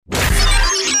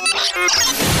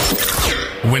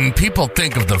When people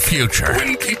think of the future,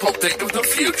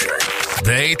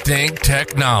 they think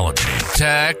technology.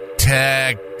 Tech.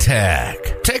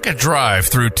 Take a drive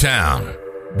through town.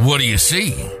 What do you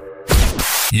see?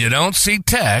 You don't see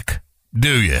tech,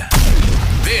 do you?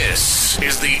 This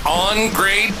is the On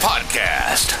Grade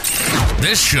Podcast.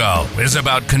 This show is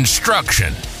about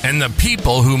construction and the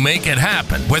people who make it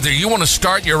happen. Whether you want to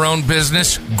start your own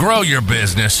business, grow your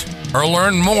business, or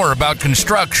learn more about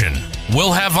construction,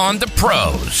 we'll have on the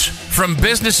pros, from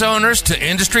business owners to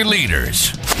industry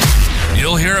leaders.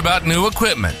 You'll hear about new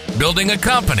equipment, building a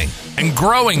company, and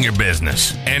growing your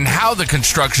business, and how the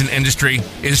construction industry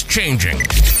is changing.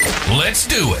 Let's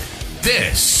do it.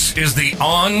 This is the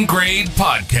On Grade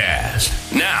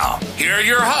Podcast. Now, here are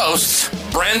your hosts,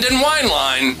 Brandon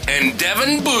Wineline and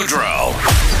Devin Boudreau.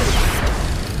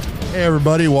 Hey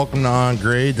everybody, welcome to On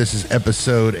Grade. This is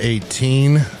episode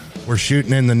 18. We're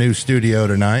shooting in the new studio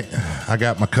tonight. I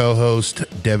got my co-host,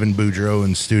 Devin Boudreau,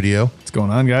 in studio. What's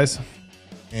going on, guys?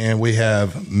 And we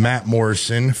have Matt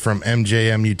Morrison from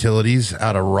MJM Utilities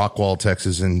out of Rockwall,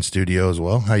 Texas, in studio as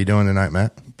well. How you doing tonight,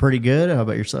 Matt? Pretty good. How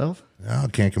about yourself? I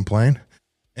can't complain.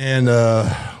 And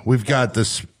we've got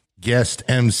this guest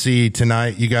MC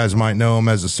tonight. You guys might know him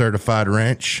as a Certified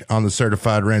Wrench on the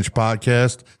Certified Wrench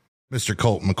podcast, Mr.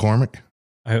 Colt McCormick.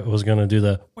 I was going to do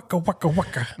the waka,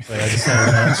 but I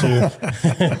decided not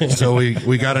to. So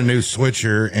we got a new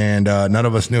switcher, and none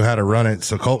of us knew how to run it.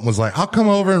 So Colton was like, I'll come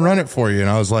over and run it for you.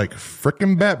 And I was like,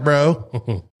 frickin' bet,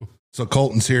 bro. So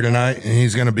Colton's here tonight, and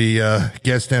he's going to be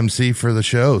guest MC for the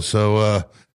show. So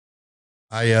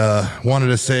I wanted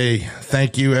to say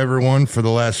thank you, everyone, for the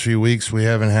last few weeks. We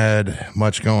haven't had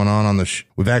much going on the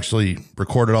We've actually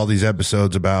recorded all these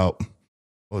episodes about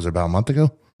a month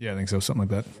ago? Yeah, I think so. Something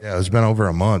like that. Yeah, it's been over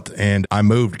a month, and I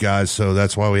moved, guys, so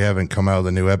that's why we haven't come out with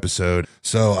a new episode.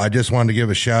 So I just wanted to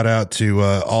give a shout out to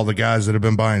all the guys that have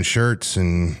been buying shirts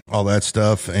and all that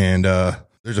stuff. And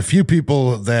there's a few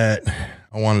people that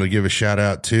I wanted to give a shout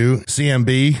out to.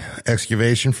 CMB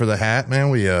Excavation for the hat, man.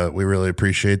 We really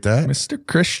appreciate that. Mr.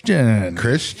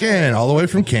 Christian, all the way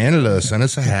from Canada, sent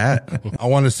us a hat. I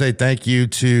want to say thank you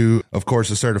to, of course,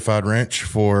 the Certified Wrench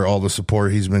for all the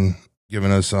support he's been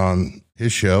giving us on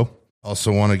his show.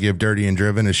 Also want to give Dirty and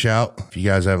Driven a shout. If you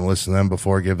guys haven't listened to them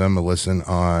before, give them a listen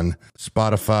on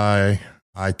Spotify,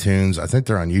 iTunes. I think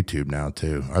they're on YouTube now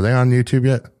too. Are they on YouTube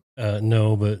yet?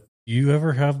 No, but do you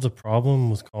ever have the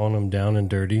problem with calling them down and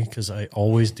dirty? Because I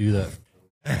always do that.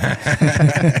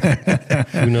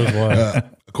 Who knows why?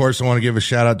 Of course, I want to give a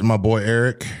shout out to my boy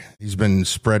Eric. He's been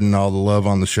spreading all the love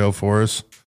on the show for us.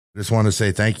 I just want to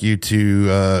say thank you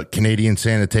to Canadian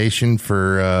Sanitation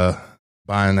for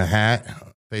buying a hat.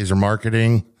 Phaser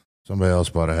Marketing. Somebody else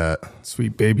bought a hat.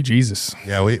 Sweet baby Jesus.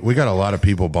 Yeah, we got a lot of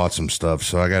people bought some stuff,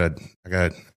 so I'll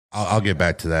get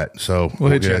back to that. So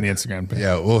we'll hit you on the Instagram.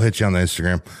 Yeah, we'll hit you on the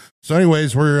Instagram. So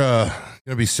anyways, we're going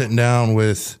to be sitting down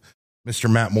with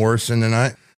Mr. Matt Morrison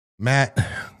tonight. Matt,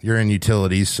 you're in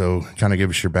utilities, so kind of give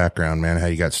us your background, man, how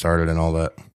you got started and all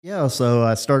that. Yeah, so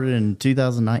I started in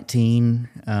 2019.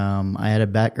 I had a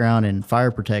background in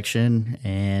fire protection,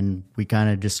 and we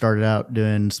kind of just started out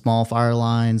doing small fire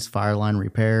lines, fire line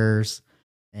repairs,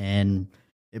 and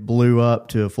it blew up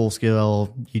to a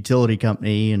full-scale utility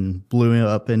company and blew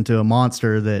up into a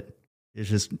monster that is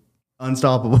just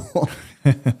unstoppable.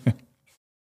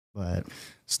 But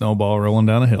snowball rolling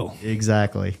down a hill.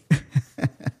 Exactly.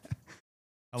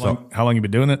 How long you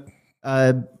been doing it?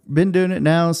 I've been doing it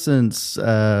now since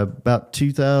about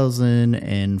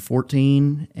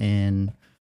 2014, and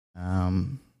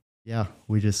yeah,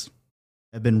 we just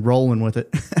have been rolling with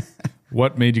it.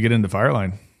 What made you get into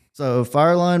Fireline? So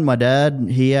Fireline, my dad,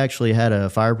 he actually had a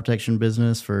fire protection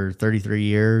business for 33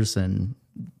 years, and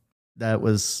that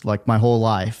was like my whole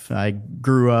life. I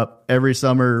grew up every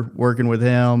summer working with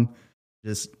him,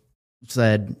 just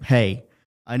said, hey,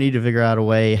 I need to figure out a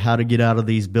way how to get out of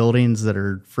these buildings that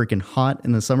are freaking hot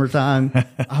in the summertime.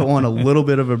 I want a little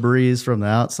bit of a breeze from the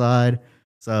outside.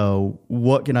 So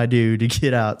what can I do to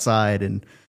get outside? And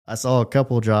I saw a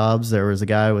couple of jobs. There was a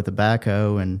guy with a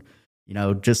backhoe, and, you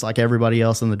know, just like everybody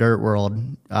else in the dirt world,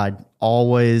 I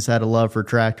always had a love for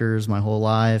tractors my whole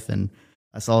life. And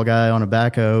I saw a guy on a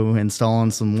backhoe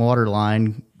installing some water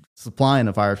line, supplying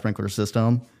the fire sprinkler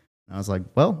system. And I was like,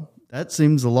 well, that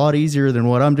seems a lot easier than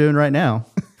what I'm doing right now.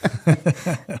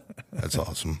 That's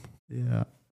awesome. Yeah.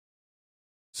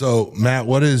 So, Matt,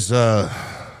 what was the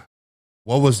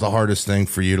hardest thing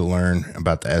for you to learn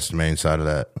about the estimating side of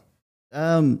that?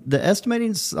 The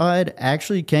estimating side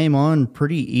actually came on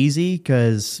pretty easy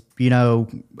because, you know,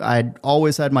 I'd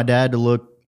always had my dad to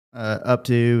look up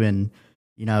to, and,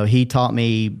 you know, he taught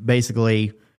me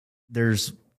basically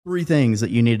there's three things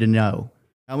that you need to know.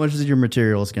 How much is your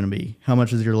materials going to be? How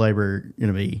much is your labor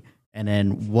going to be? And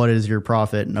then what is your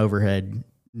profit and overhead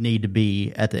need to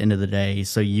be at the end of the day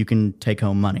so you can take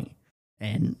home money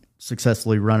and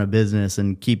successfully run a business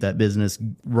and keep that business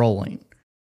rolling.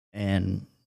 And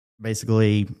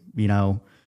basically,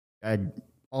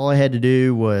 all I had to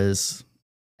do was,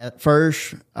 at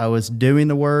first, I was doing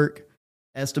the work,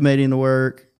 estimating the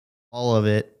work, all of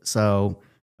it. So,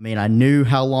 I knew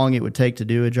how long it would take to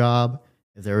do a job.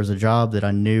 If there was a job that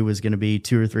I knew was going to be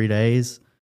 2 or 3 days,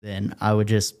 then I would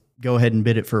just go ahead and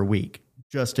bid it for a week,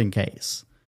 just in case.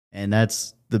 And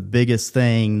that's the biggest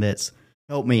thing that's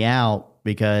helped me out,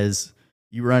 because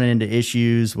you run into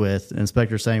issues with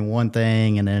inspectors saying one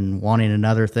thing and then wanting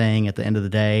another thing at the end of the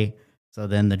day. So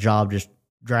then the job just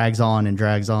drags on and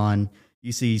drags on.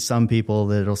 You see some people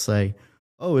that'll say,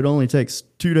 oh, it only takes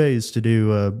 2 days to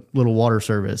do a little water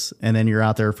service. And then you're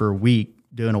out there for a week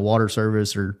doing a water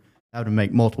service or having to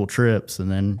make multiple trips. And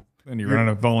then you're running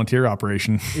a volunteer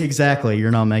operation. Exactly.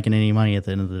 You're not making any money at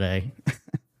the end of the day.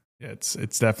 Yeah,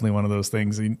 it's definitely one of those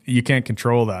things. You can't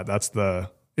control that.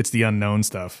 It's the unknown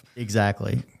stuff.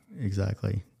 Exactly.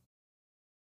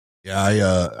 Yeah,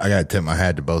 I got to tip my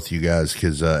hat to both of you guys,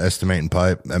 because estimating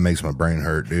pipe, that makes my brain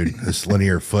hurt, dude. This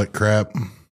linear foot crap,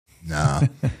 nah.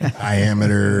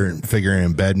 Diameter and figuring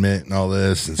embedment and all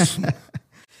this.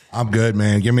 I'm good,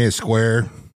 man. Give me a square.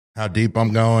 How deep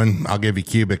I'm going, I'll give you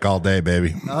cubic all day,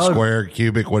 baby. Square,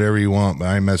 cubic, whatever you want, but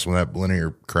I ain't messing with that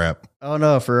linear crap. Oh,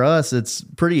 no, for us, it's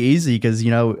pretty easy because,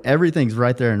 everything's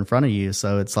right there in front of you.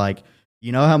 So it's like,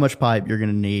 how much pipe you're going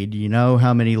to need.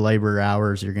 How many labor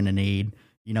hours you're going to need.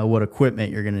 What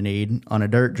equipment you're going to need. On a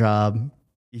dirt job,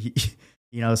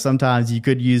 sometimes you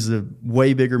could use a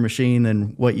way bigger machine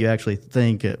than what you actually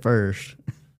think at first.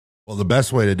 Well, the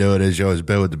best way to do it is you always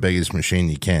bid with the biggest machine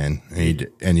you can.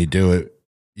 And you do it.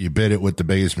 You bid it with the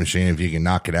biggest machine. If you can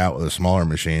knock it out with a smaller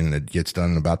machine, it gets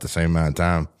done in about the same amount of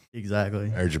time. Exactly.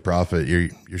 There's your profit. You're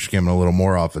skimming a little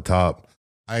more off the top.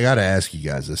 I got to ask you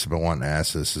guys this. I've been wanting to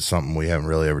ask this. It's something we haven't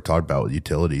really ever talked about with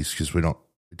utilities, because we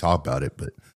talk about it. But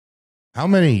how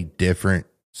many different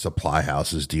supply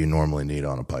houses do you normally need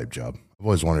on a pipe job? I've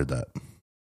always wondered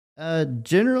that.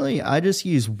 Generally, I just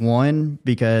use one,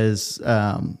 because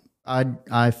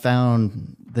I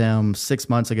found them 6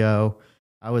 months ago.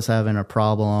 I was having a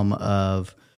problem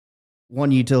of one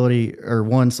utility or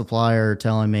one supplier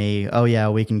telling me, oh yeah,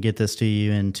 we can get this to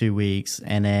you in 2 weeks.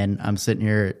 And then I'm sitting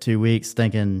here at 2 weeks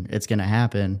thinking it's going to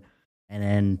happen. And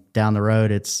then down the road,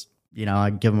 it's,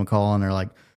 I give them a call and they're like,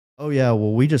 oh yeah,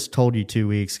 well, we just told you 2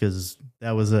 weeks because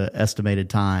that was an estimated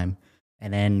time.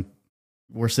 And then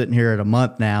we're sitting here at a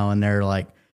month now and they're like,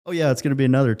 oh yeah, it's going to be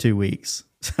another 2 weeks.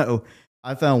 So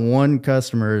I found one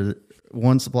customer,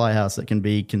 one supply house that can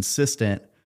be consistent.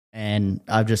 And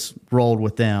I've just rolled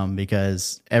with them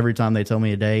because every time they tell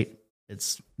me a date,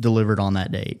 it's delivered on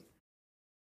that date.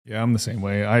 Yeah, I'm the same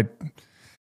way.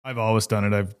 I've always done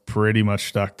it. I've pretty much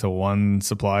stuck to one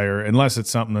supplier, unless it's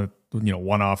something that,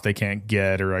 one off they can't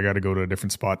get, or I got to go to a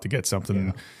different spot to get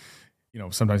something. Yeah.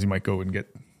 Sometimes you might go and get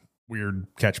weird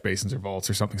catch basins or vaults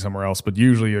or something somewhere else, but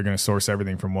usually you're going to source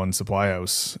everything from one supply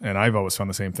house. And I've always found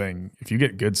the same thing. If you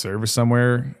get good service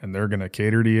somewhere and they're going to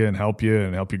cater to you and help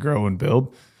you grow and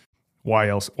build, why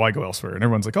go elsewhere? And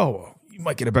everyone's like, oh, well, you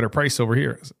might get a better price over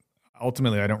here.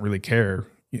 Ultimately, I don't really care.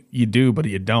 You do, but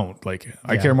you don't.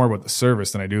 I care more about the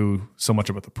service than I do so much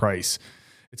about the price.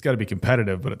 It's got to be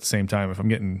competitive, but at the same time, if I'm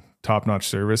getting top-notch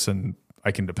service and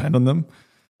I can depend on them,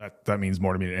 that means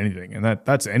more to me than anything. And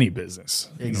that's any business.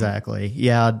 Exactly.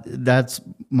 Yeah, that's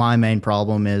my main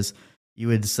problem is you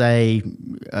would say,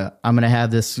 I'm going to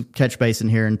have this catch basin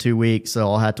here in 2 weeks, so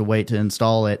I'll have to wait to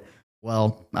install it.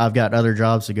 Well, I've got other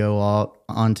jobs to go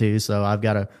onto, so I've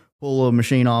got to pull a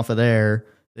machine off of there,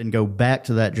 then go back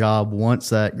to that job once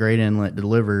that grade inlet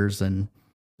delivers, and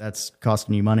that's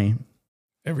costing you money.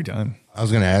 Every time. I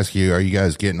was going to ask you, are you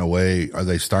guys getting away? Are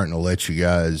they starting to let you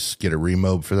guys get a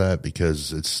remob for that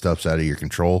because it's stuff's out of your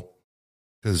control?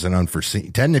 Because it's an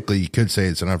unforeseen, technically you could say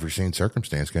it's an unforeseen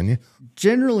circumstance, couldn't you?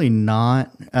 Generally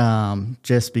not,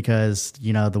 just because,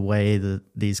 the way that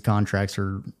these contracts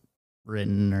are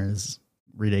written is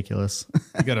ridiculous.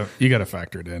 You gotta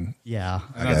factor it in. Yeah.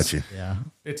 I got you. Yeah.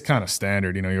 It's kind of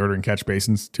standard. You're ordering catch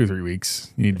basins 2-3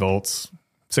 weeks. You need vaults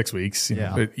 6 weeks.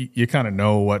 But you kind of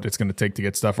know what it's going to take to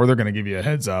get stuff, or they're going to give you a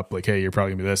heads up like, hey, you're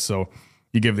probably gonna be this. So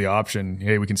you give the option,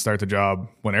 hey, we can start the job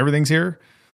when everything's here,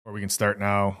 or we can start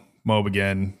now, mob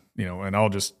again, and I'll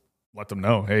just let them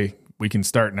know, hey, we can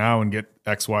start now and get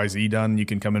X, Y, Z done. You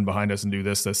can come in behind us and do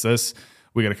this.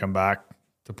 We got to come back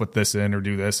to put this in or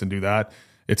do this and do that.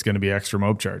 It's going to be extra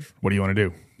mob charge. What do you want to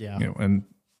do? Yeah. And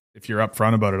if you're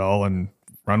upfront about it all and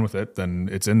run with it, then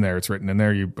it's in there. It's written in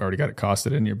there. You already got it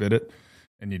costed in, you bid it,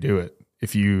 and you do it.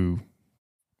 If you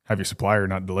have your supplier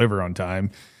not deliver on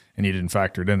time and you didn't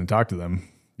factor it in and talk to them,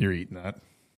 you're eating that.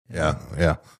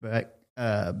 Yeah.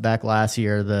 Back last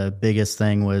year, the biggest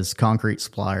thing was concrete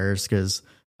suppliers, because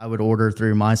I would order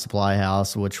through my supply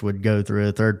house, which would go through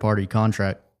a third-party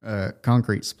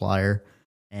concrete supplier.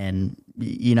 And,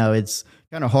 it's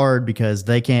kind of hard because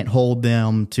they can't hold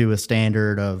them to a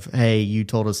standard of, hey, you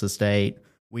told us this date,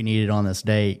 we need it on this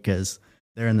date, because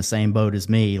they're in the same boat as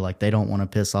me. Like, they don't want to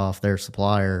piss off their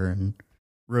supplier and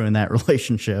ruin that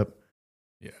relationship.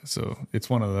 Yeah, so it's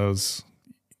one of those.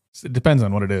 It depends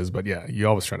on what it is, but yeah, you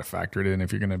always try to factor it in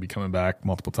if you're going to be coming back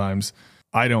multiple times.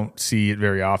 I don't see it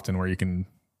very often where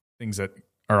things that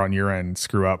are on your end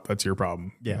screw up. That's your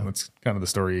problem. Yeah. That's kind of the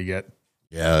story you get.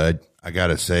 Yeah, I got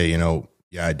to say,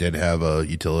 I did have a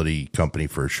utility company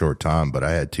for a short time, but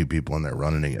I had 2 people in there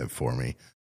running it for me.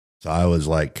 So I was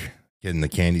like getting the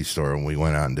candy store, and we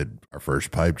went out and did our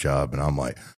first pipe job, and I'm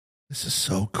like, this is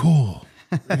so cool.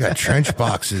 They got trench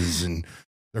boxes, and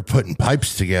they're putting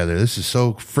pipes together. This is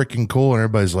so freaking cool. And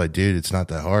everybody's like, dude, it's not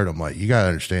that hard. I'm like, you got to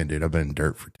understand, dude, I've been in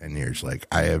dirt for 10 years. Like,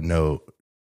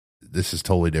 this is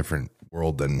totally different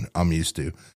world than I'm used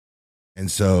to.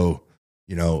 And so,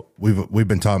 we've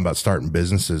been talking about starting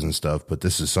businesses and stuff, but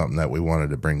this is something that we wanted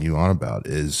to bring you on about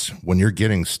is when you're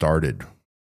getting started,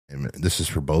 and this is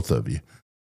for both of you,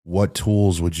 what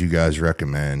tools would you guys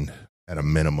recommend at a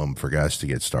minimum for guys to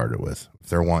get started with? If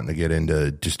they're wanting to get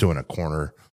into just doing a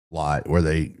corner lot where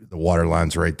the water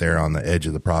line's right there on the edge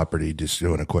of the property, just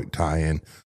doing a quick tie-in,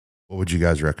 what would you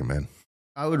guys recommend?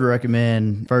 I would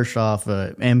recommend, first off,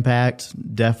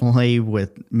 Impact, definitely,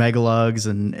 with Megalugs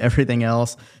and everything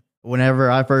else. Whenever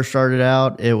I first started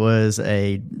out, it was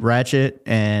a ratchet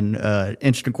and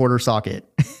 1.25" socket.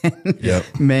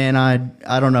 Yep. Man,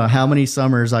 I don't know how many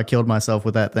summers I killed myself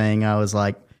with that thing. I was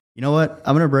like, you know what?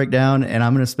 I'm going to break down and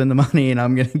I'm going to spend the money and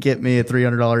I'm going to get me a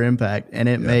 $300 Impact. And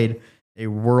it made a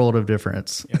world of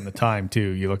difference. And the time too,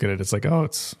 you look at it, it's like, oh,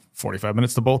 it's 45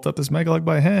 minutes to bolt up this Megalug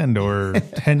by hand, or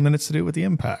 10 minutes to do it with the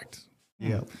Impact.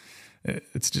 Yeah.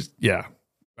 It's just,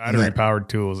 battery powered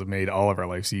tools have made all of our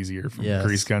lives easier, from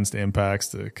grease guns to impacts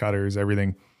to cutters,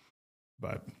 everything.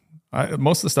 But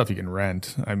most of the stuff you can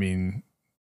rent. I mean,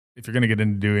 if you're going to get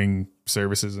into doing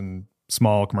services and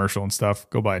small commercial and stuff,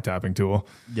 go buy a tapping tool.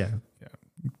 Yeah.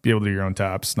 Be able to do your own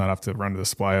taps, not have to run to the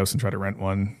supply house and try to rent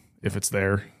one if it's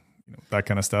there. That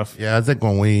kind of stuff. Yeah, I think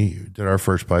when we did our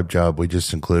first pipe job, we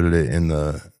just included it in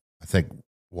I think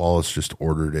Wallace just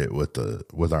ordered it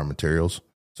with our materials.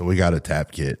 So we got a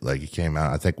tap kit. Like, it came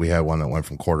out. I think we had one that went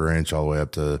from 1/4 inch all the way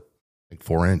up to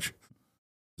 4 inch.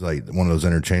 It's like one of those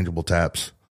interchangeable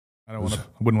taps. I wouldn't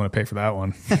want to pay for that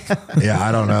one. Yeah,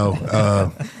 I don't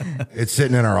know. It's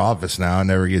sitting in our office now and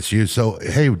never gets used. So,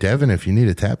 hey, Devin, if you need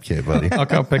a tap kit, buddy, I'll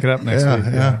come pick it up next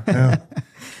week.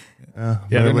 Yeah.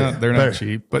 They're not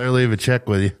cheap, but better leave a check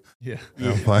with you. Yeah.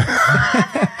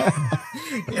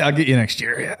 Yeah, I'll get you next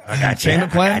year. Yeah. I got you.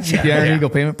 Payment plan? Yeah, Eagle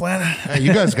payment plan. Hey,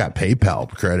 you guys got PayPal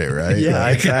credit, right? Yeah,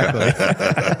 exactly.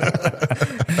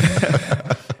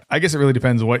 I guess it really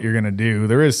depends on what you're going to do.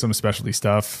 There is some specialty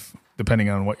stuff depending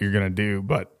on what you're going to do,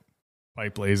 but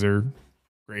pipe laser,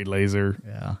 grade laser.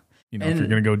 Yeah. If you're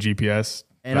going to go GPS.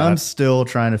 And I'm still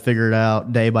trying to figure it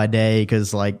out day by day,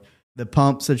 because like the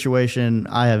pump situation,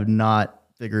 I have not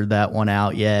figured that one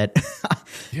out yet.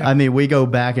 Yeah. I mean, we go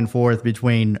back and forth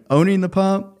between owning the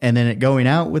pump and then it going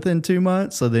out within 2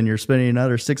 months. So then you're spending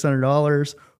another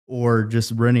 $600, or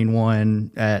just renting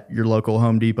one at your local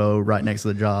Home Depot right next to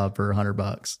the job for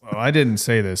 $100. Well, I didn't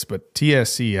say this, but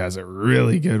TSC has a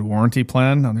really good warranty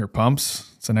plan on their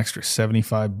pumps. It's an extra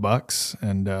 $75.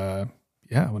 And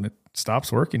when it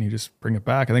stops working, you just bring it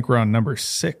back. I think we're on number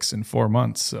 6 in 4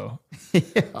 months. So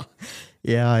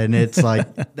Yeah, and it's like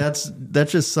that's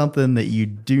just something that you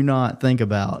do not think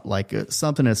about. Like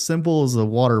something as simple as a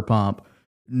water pump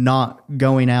not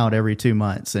going out every 2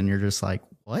 months, and you're just like,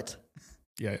 what?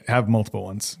 Yeah, have multiple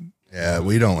ones. Yeah,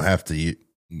 we don't have to.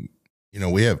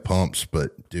 We have pumps,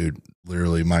 but dude,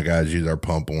 literally, my guys use our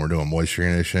pump when we're doing moisture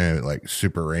conditioning. It like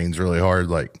super rains really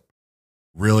hard,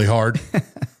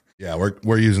 Yeah,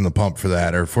 we're using the pump for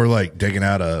that. Or if we're like digging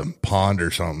out a pond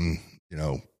or something,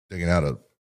 digging out a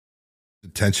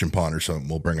detention pond or something,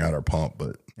 we'll bring out our pump.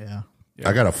 But yeah.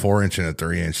 I got a 4 inch and a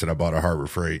 3 inch that I bought at Harbor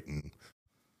Freight, and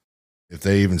if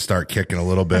they even start kicking a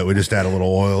little bit, we just add a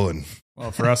little oil and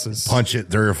for us, is punch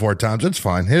it 3 or 4 times. It's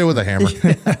fine. Hit it with a hammer.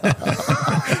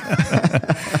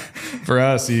 For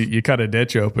us, you cut a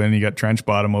ditch open, you got trench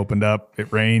bottom opened up.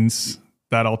 It rains.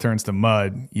 that all turns to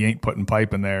mud, you ain't putting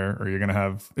pipe in there, or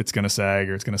it's going to sag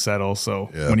or it's going to settle. So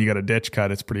when you got a ditch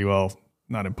cut, it's pretty well,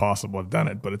 not impossible. I've done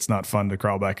it, but it's not fun to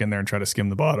crawl back in there and try to skim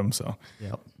the bottom. So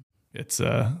it's,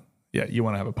 you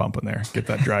want to have a pump in there, get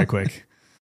that dry quick.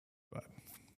 But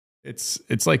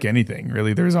it's like anything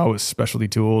really. There's always specialty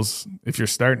tools. If you're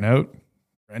starting out,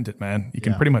 rent it, man. You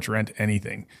can pretty much rent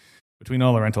anything. Between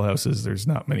all the rental houses, there's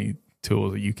not many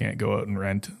tools that you can't go out and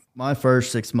rent. My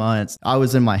first 6 months, I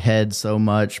was in my head so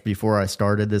much before I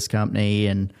started this company,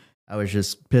 and I was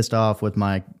just pissed off with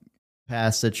my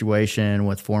past situation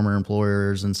with former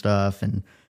employers and stuff. And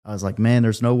I was like, man,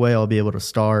 there's no way I'll be able to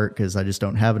start because I just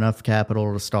don't have enough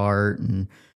capital to start. And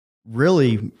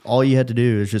really, all you had to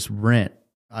do is just rent.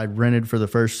 I rented for the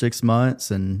first 6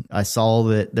 months, and I saw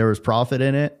that there was profit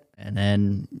in it. And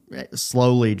then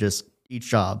slowly just each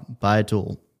job, buy a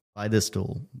tool, buy this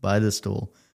tool, buy this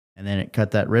tool. And then it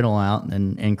cut that rental out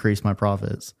and increased my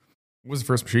profits. What was the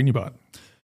first machine you bought?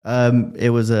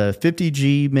 It was a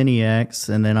 50G Mini X,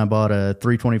 and then I bought a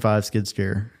 325 skid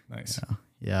steer. Nice.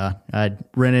 Yeah. I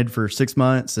rented for 6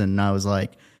 months, and I was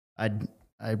like, I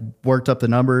worked up the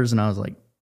numbers, and I was like,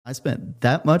 I spent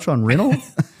that much on rental?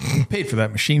 You paid for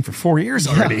that machine for 4 years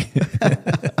already.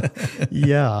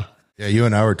 Yeah. Yeah, you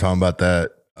and I were talking about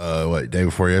that day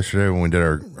before yesterday when we did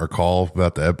our call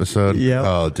about the episode. Yeah.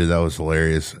 Oh, dude, that was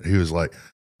hilarious. He was like,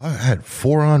 I had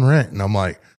 4 on rent, and I'm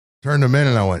like, turned them in,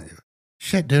 and I went,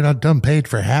 shit, dude, I done paid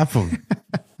for half of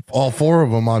all 4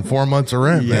 of them on 4 months of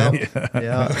rent, man.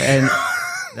 Yeah. And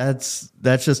that's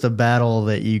just a battle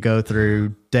that you go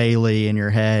through daily in your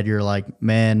head. You're like,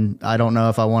 man, I don't know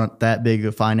if I want that big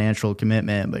a financial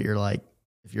commitment, but you're like,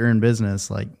 if you're in business,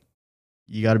 like,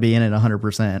 you got to be in it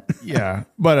 100%. Yeah.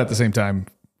 But at the same time,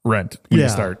 rent when you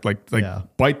start. Like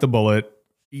bite the bullet,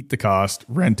 eat the cost,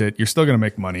 rent it. You're still going to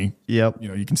make money. Yep.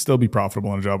 You can still be profitable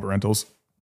on a job at rentals.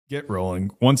 Get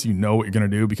rolling once you know what you're going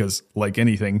to do, because like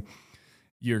anything,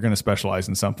 you're going to specialize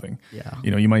in something. Yeah.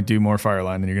 You might do more fire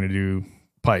line than you're going to do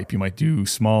pipe. You might do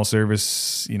small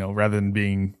service, rather than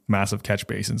being massive catch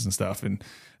basins and stuff. And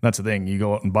that's the thing. You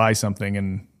go out and buy something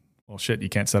and, well, shit, you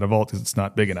can't set a vault because it's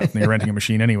not big enough. And you're renting a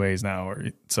machine anyways now.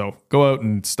 So go out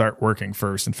and start working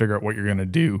first and figure out what you're going to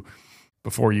do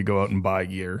before you go out and buy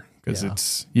gear,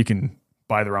 because you can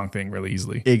buy the wrong thing really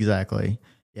easily. Exactly.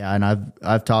 Yeah. And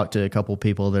I've talked to a couple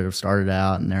people that have started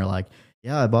out, and they're like,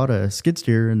 yeah, I bought a skid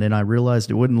steer, and then I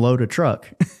realized it wouldn't load a truck.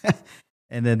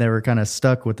 And then they were kind of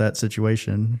stuck with that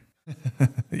situation.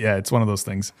 Yeah. It's one of those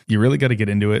things. You really got to get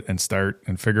into it and start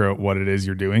and figure out what it is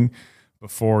you're doing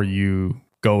before you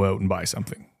go out and buy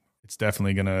something. It's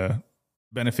definitely going to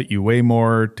benefit you way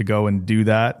more to go and do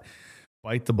that.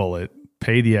 Bite the bullet,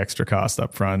 pay the extra cost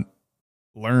up front,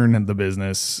 learn the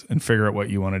business, and figure out what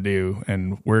you want to do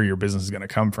and where your business is going to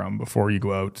come from before you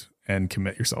go out and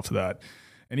commit yourself to that.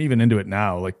 And even into it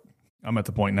now, like I'm at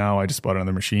the point now, I just bought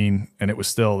another machine, and it was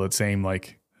still the same,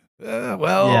 like, I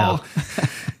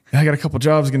got a couple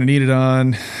jobs going to need it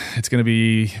on. It's going to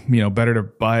be, better to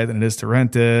buy it than it is to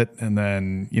rent it. And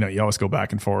then, you always go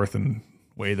back and forth and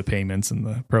weigh the payments and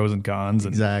the pros and cons.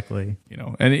 And, Exactly.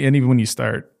 And even when you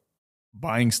start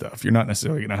buying stuff, you're not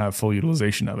necessarily going to have full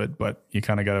utilization of it, but you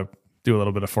kind of got to do a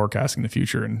little bit of forecasting in the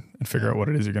future and figure out what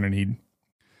it is you're going to need.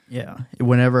 Yeah.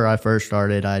 Whenever I first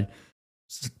started, I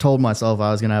told myself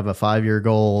I was going to have a 5-year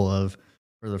goal of,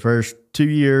 for the first 2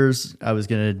 years, I was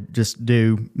going to just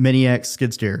do Mini X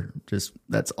skid steer.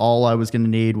 That's all I was going to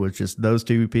need, was just those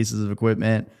 2 pieces of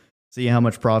equipment, see how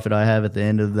much profit I have at the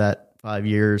end of that 5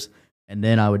 years. And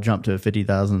then I would jump to a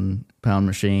 50,000 pound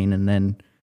machine. And then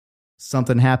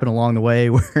something happened along the way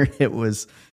where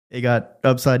it got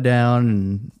upside down,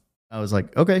 and I was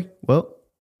like, okay, well,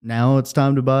 now it's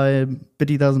time to buy a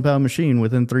 50,000 pound machine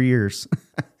within 3 years.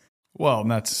 Well,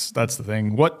 and that's the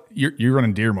thing. What you're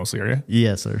running Deere mostly, are you?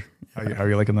 Yes, sir. How are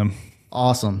you liking them?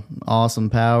 Awesome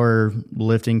power,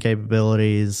 lifting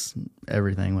capabilities,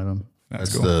 everything with them.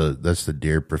 That's cool. That's the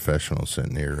Deere professional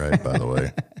sitting here, right? By the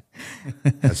way,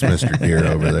 that's Mr. Deere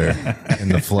over there in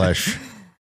the flesh.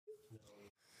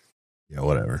 Yeah,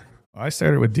 whatever. I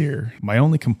started with Deere. My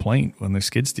only complaint when the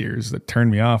skid steers that turned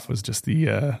me off was just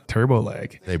the turbo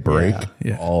lag. They break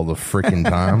all the freaking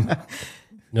time.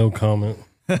 No comment.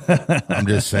 I'm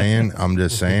just saying. I'm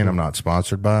not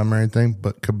sponsored by them or anything,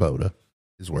 but Kubota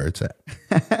is where it's at.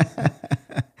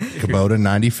 Kubota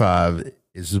 95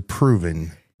 is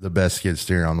proven the best skid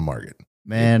steer on the market.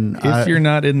 Man, if you're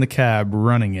not in the cab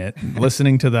running it,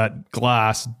 listening to that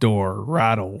glass door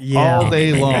rattle all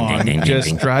day long,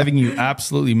 just driving you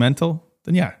absolutely mental,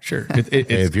 then yeah, sure.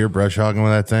 If you're brush hogging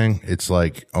with that thing, it's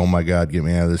like, oh my God, get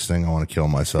me out of this thing. I want to kill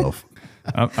myself.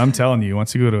 I'm telling you,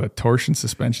 once you go to a torsion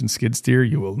suspension skid steer,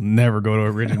 you will never go to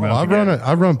a rigid mount.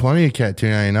 I've run plenty of Cat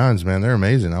 299s, man. They're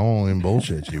amazing. I won't even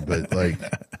bullshit you, but like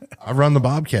I've run the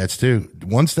Bobcats too.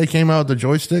 Once they came out with the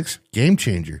joysticks, game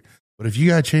changer. But if you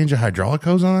got to change a hydraulic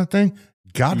hose on that thing,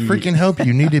 God freaking help you.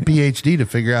 You need a PhD to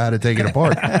figure out how to take it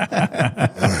apart.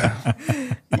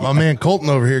 My man Colton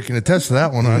over here can attest to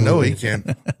that one. I know he can.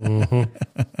 Mm-hmm.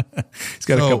 He's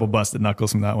got a couple busted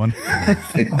knuckles from that one.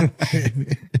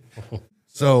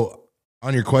 So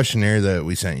on your questionnaire that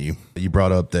we sent you, you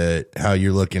brought up that how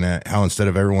you're looking at how instead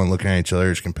of everyone looking at each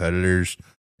other as competitors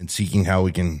and seeking how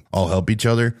we can all help each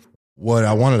other, what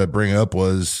I wanted to bring up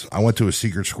was I went to a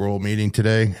Secret Squirrel meeting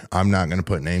today. I'm not going to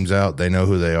put names out. They know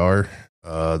who they are.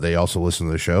 They also listen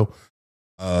to the show.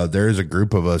 There is a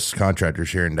group of us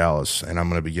contractors here in Dallas, and I'm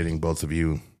going to be getting both of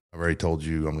you. I've already told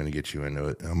you I'm going to get you into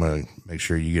it. I'm going to make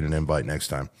sure you get an invite next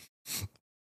time.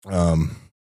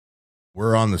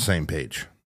 We're on the same page,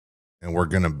 and we're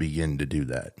going to begin to do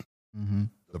that. Mm-hmm.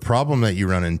 The problem that you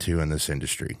run into in this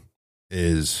industry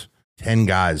is 10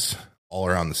 guys all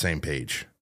are on the same page.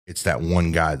 It's that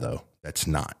one guy, though, that's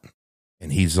not.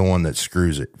 And he's the one that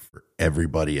screws it for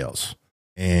everybody else.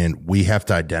 And we have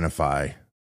to identify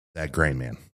that gray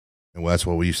man. And that's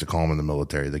what we used to call him in the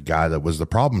military, the guy that was the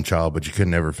problem child, but you could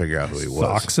never figure out who he was.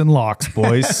 Socks and locks,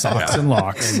 boys. Socks and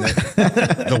locks.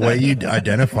 The way you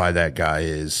identify that guy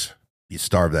is you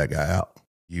starve that guy out.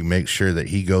 You make sure that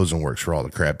he goes and works for all the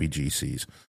crappy GCs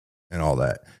and all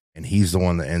that. And he's the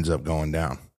one that ends up going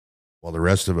down. While the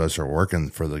rest of us are working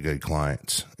for the good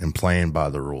clients and playing by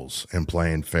the rules and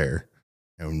playing fair.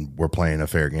 And we're playing a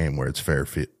fair game where it's fair,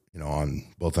 on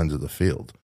both ends of the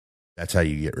field. That's how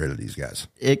you get rid of these guys.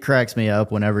 It cracks me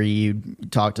up whenever you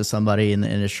talk to somebody in the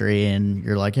industry and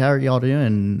you're like, how are y'all doing?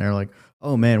 And they're like,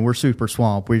 oh man, we're super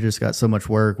swamped. We just got so much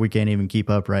work. We can't even keep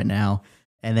up right now.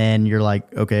 And then you're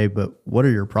like, okay, but what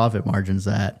are your profit margins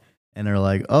at? And they're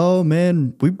like, oh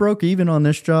man, we broke even on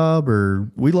this job, or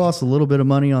we lost a little bit of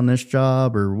money on this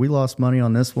job, or we lost money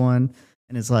on this one.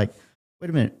 And it's like, wait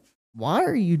a minute. Why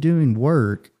are you doing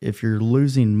work if you're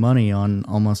losing money on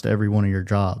almost every one of your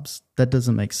jobs? That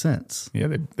doesn't make sense. Yeah,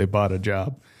 they bought a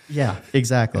job. Yeah,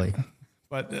 exactly.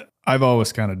 But I've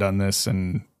always kind of done this,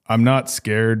 and I'm not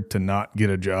scared to not get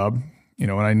a job,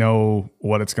 and I know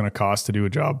what it's going to cost to do a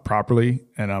job properly,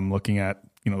 and I'm looking at,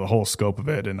 the whole scope of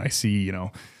it, and I see,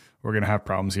 we're going to have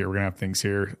problems here, we're going to have things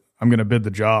here. I'm going to bid the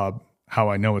job how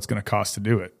I know it's going to cost to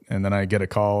do it. And then I get a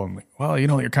call. I'm like, well,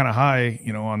 you're kind of high,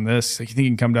 on this. You think you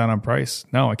can come down on price?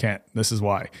 No, I can't. This is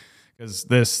why. Because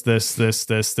this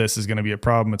is going to be a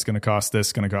problem. It's going to cost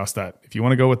this, going to cost that. If you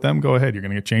want to go with them, go ahead. You're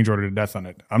going to get change order to death on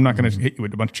it. I'm not going to hit you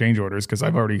with a bunch of change orders because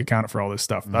I've already accounted for all this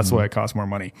stuff. That's why it costs more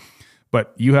money.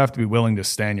 But you have to be willing to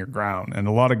stand your ground. And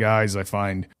a lot of guys I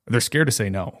find, they're scared to say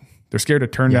no. They're scared to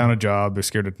turn down a job. They're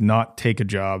scared to not take a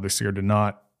job. They're scared to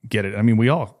not get it. I mean, we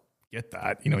all get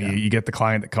that. You get the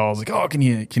client that calls like, oh, can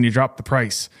you drop the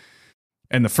price?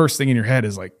 And the first thing in your head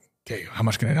is like, okay, how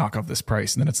much can I knock off this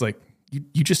price? And then it's like,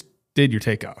 you just did your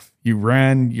takeoff. You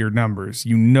ran your numbers.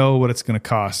 You know what it's going to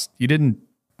cost. You didn't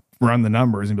run the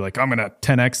numbers and be like, I'm going to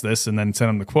 10X this and then send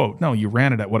them the quote. No, you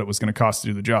ran it at what it was going to cost to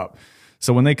do the job.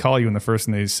 So when they call you and the first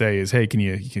thing they say is, hey, can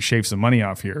you shave some money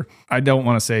off here? I don't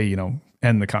want to say,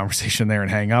 end the conversation there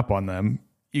and hang up on them.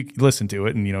 You listen to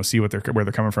it and, see where they're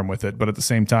coming from with it. But at the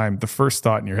same time, the first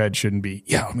thought in your head shouldn't be,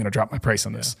 yeah, I'm going to drop my price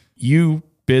on this. You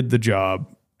bid the job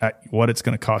at what it's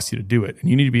going to cost you to do it. And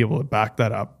you need to be able to back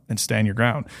that up and stand your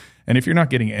ground. And if you're not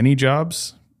getting any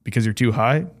jobs because you're too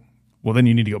high, well, then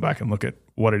you need to go back and look at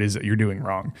what it is that you're doing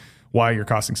wrong, why you're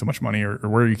costing so much money or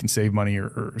where you can save money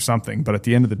or something. But at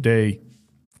the end of the day,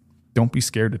 don't be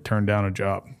scared to turn down a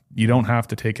job. You don't have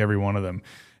to take every one of them.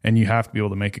 And you have to be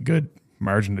able to make a good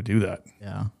margin to do that.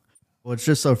 Yeah. Well, it's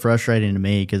just so frustrating to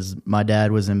me because my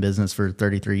dad was in business for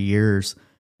 33 years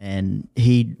and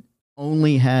he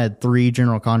only had 3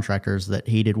 general contractors that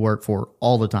he did work for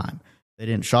all the time. They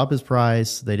didn't shop his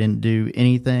price. They didn't do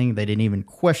anything. They didn't even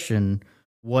question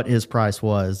what his price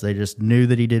was. They just knew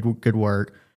that he did good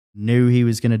work, knew he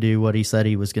was going to do what he said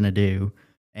he was going to do.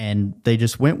 And they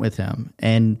just went with him.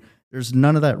 And there's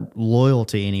none of that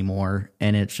loyalty anymore.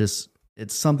 And it's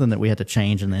something that we had to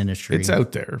change in the industry. It's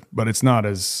out there, but it's not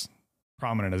as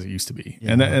prominent as it used to be.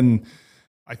 Yeah. And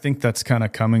I think that's kind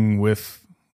of coming with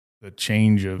the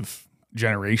change of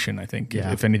generation. I think,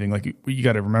 if anything, like you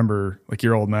got to remember, like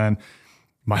your old man,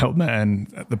 my old man,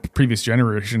 the previous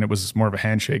generation, it was more of a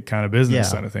handshake kind of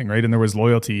business kind of thing, right? And there was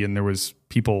loyalty and there was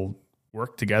people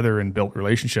worked together and built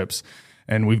relationships.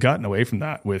 And we've gotten away from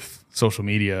that with social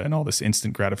media and all this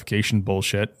instant gratification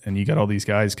bullshit. And you got all these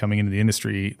guys coming into the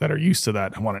industry that are used to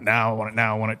that. I want it now, I want it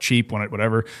now, I want it cheap, I want it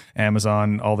whatever,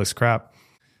 Amazon, all this crap.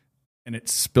 And it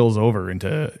spills over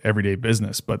into everyday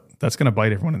business, but that's going to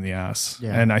bite everyone in the ass.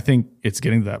 Yeah. And I think it's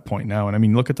getting to that point now. And I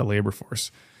mean, look at the labor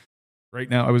force right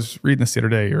now. I was reading this the other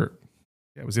day,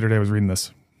 it was the other day I was reading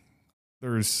this.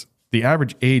 There's the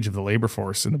average age of the labor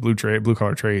force in the blue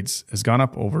collar trades has gone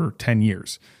up over 10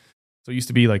 years. So it used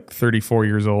to be like 34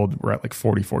 years old. We're at like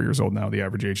 44 years old now, the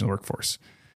average age in the workforce.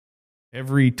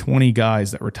 Every 20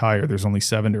 guys that retire, there's only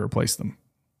 7 to replace them.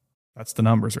 That's the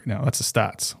numbers right now. That's the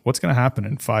stats. What's going to happen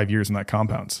in 5 years in that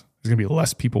compounds? There's going to be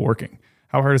less people working.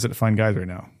 How hard is it to find guys right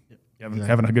now? You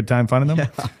having a good time finding them?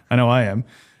 Yeah. I know I am.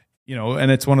 And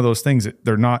it's one of those things that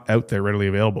they're not out there readily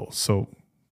available. So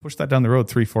push that down the road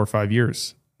 3, 4, 5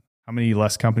 years. How many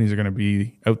less companies are going to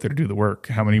be out there to do the work?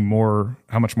 How much more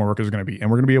workers are going to be? And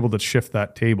we're going to be able to shift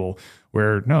that table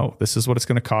where, no, this is what it's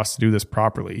going to cost to do this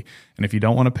properly. And if you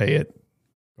don't want to pay it,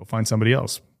 go find somebody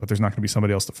else, but there's not going to be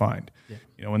somebody else to find,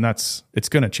 and it's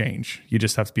going to change. You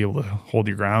just have to be able to hold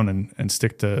your ground and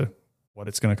stick to what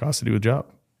it's going to cost to do a job.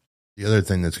 The other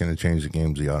thing that's going to change the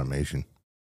game is the automation.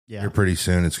 Yeah. Here pretty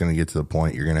soon, it's going to get to the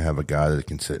point you're going to have a guy that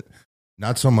can sit,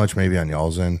 not so much maybe on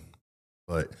y'all's end,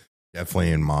 but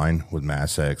definitely in mine with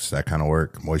Mass X, that kind of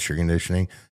work, moisture conditioning.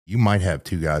 You might have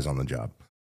 2 guys on the job.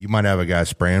 You might have a guy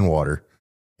spraying water,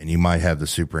 and you might have the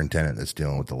superintendent that's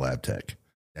dealing with the lab tech.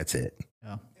 That's it.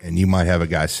 Yeah. And you might have a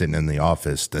guy sitting in the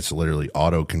office that's literally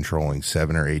auto controlling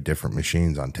 7 or 8 different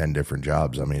machines on 10 different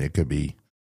jobs. I mean, it could be,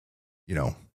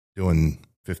 doing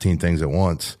 15 things at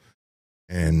once,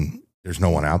 and there's no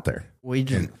one out there.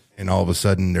 And all of a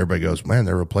sudden, everybody goes, man,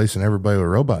 they're replacing everybody with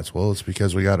robots. Well, it's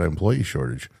because we got an employee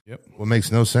shortage. Yep. What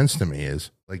makes no sense to me is,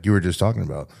 like you were just talking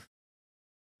about,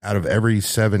 out of every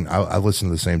 7, I listened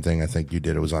to the same thing I think you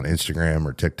did. It was on Instagram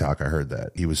or TikTok. I heard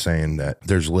that. He was saying that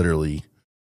there's not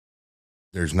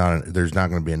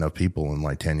going to be enough people in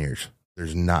like 10 years.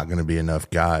 There's not going to be enough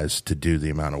guys to do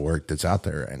the amount of work that's out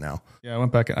there right now. Yeah, I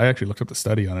went back and I actually looked up the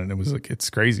study on it, and it was like, it's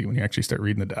crazy when you actually start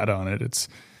reading the data on it.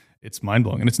 It's mind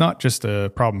blowing. And it's not just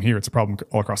a problem here. It's a problem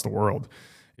all across the world.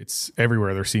 It's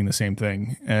everywhere. They're seeing the same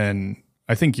thing. And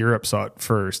I think Europe saw it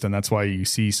first. And that's why you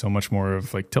see so much more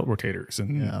of like tilt rotators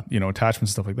and,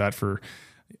 attachments, stuff like that for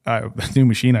a new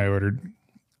machine I ordered.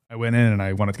 I went in and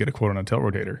I wanted to get a quote on a tilt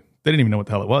rotator. They didn't even know what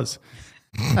the hell it was.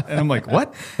 And I'm like,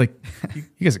 what? Like, you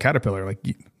guys are Caterpillar. Like,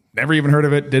 you never even heard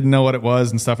of it, didn't know what it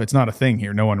was and stuff. It's not a thing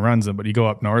here. No one runs them. But you go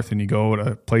up north and you go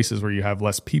to places where you have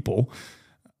less people,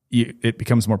 it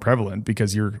becomes more prevalent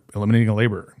because you're eliminating a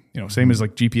labor. Same as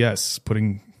like GPS,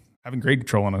 having grade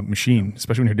control on a machine,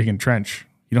 especially when you're digging a trench.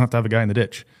 You don't have to have a guy in the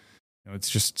ditch. It's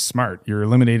just smart. You're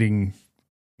eliminating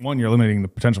the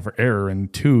potential for error,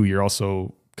 and 2, you're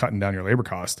also cutting down your labor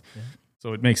cost. Yeah.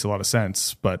 So it makes a lot of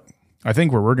sense. But I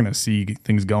think where we're going to see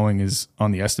things going is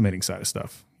on the estimating side of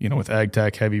stuff. With ag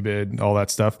tech, heavy bid, all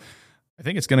that stuff. I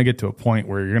think it's going to get to a point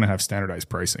where you're going to have standardized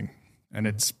pricing. And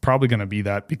it's probably going to be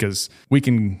that because we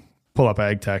can pull up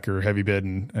ag tech or heavy bid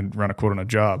and run a quote on a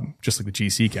job just like the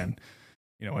GC can.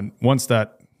 And once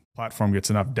that platform gets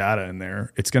enough data in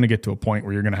there, it's going to get to a point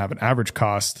where you're going to have an average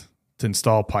cost to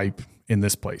install pipe in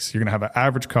this place. You're going to have an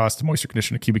average cost to moisture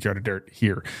condition a cubic yard of dirt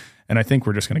here. And I think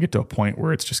we're just going to get to a point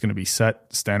where it's just going to be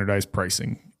set standardized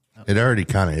pricing. It already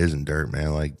kind of is in dirt,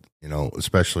 man. Like,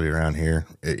 especially around here,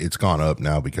 it's gone up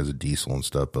now because of diesel and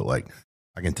stuff. But like,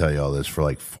 I can tell you all this, for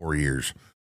like 4 years,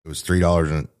 it was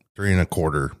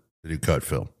 $3.25 to do cut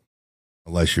fill,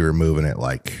 unless you were moving it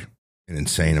like an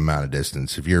insane amount of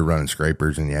distance. If you're running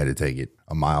scrapers and you had to take it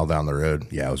a mile down the road,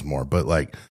 yeah, it was more. But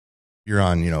like, you're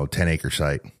on 10-acre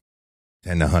site,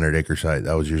 10 to 100-acre site,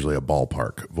 that was usually a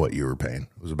ballpark of what you were paying.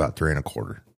 It was about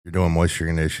 $3.25. You're doing moisture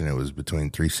condition, it was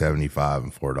between $3.75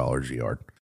 and $4 a yard.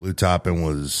 Blue topping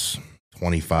was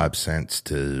 25 cents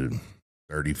to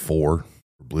 34 for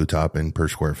blue topping per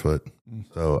square foot.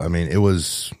 So I mean, it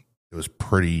was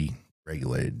pretty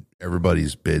regulated.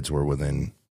 Everybody's bids were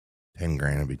within 10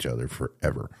 grand of each other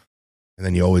forever. And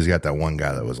then you always got that one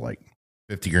guy that was like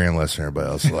 50 grand less than everybody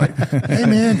else. Like, hey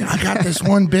man, I got this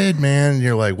one bid, man. And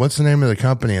you're like, what's the name of the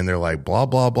company? And they're like, blah,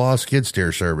 blah, blah, skid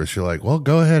steer service. You're like, well,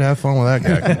 go ahead, have fun with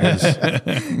that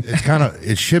guy.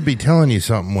 It should be telling you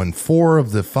something when 4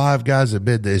 of the 5 guys that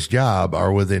bid this job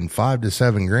are within 5 to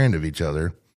 7 grand of each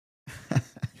other.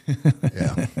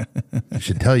 Yeah. It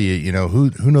should tell you,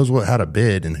 who knows how to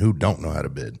bid and who don't know how to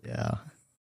bid. Yeah.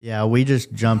 Yeah, we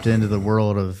just jumped into the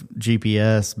world of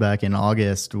GPS back in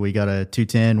August. We got a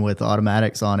 210 with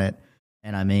automatics on it.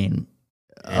 And I mean,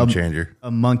 Game changer. A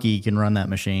monkey can run that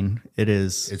machine. It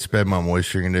is. It sped my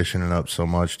moisture conditioning up so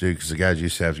much, dude, because the guys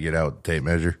used to have to get out with the tape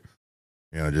measure.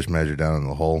 Just measure down in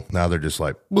the hole. Now they're just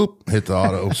like, boop, hit the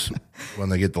autos. When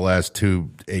they get the last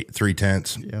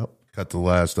 3/10, Yep. cut the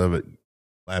last of it.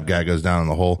 Lab guy goes down in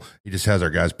the hole. He just has our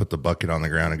guys put the bucket on the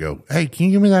ground and go, hey, can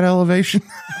you give me that elevation?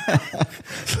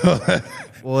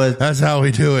 So that's how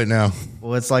we do it now.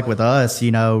 Well, it's like with us,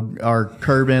 our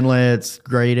curb inlets,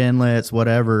 grade inlets,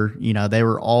 whatever,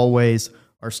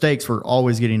 our stakes were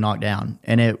always getting knocked down.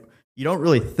 And you don't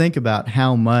really think about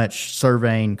how much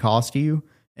surveying costs you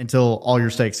until all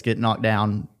your stakes get knocked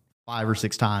down 5 or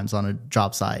 6 times on a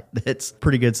job site. It's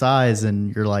pretty good size.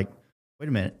 And you're like, wait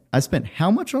a minute, I spent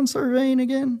how much on surveying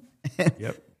again?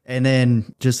 Yep. And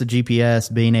then just the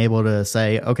GPS being able to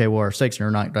say, okay, well, our stakes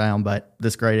are knocked down, but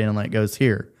this grade inlet goes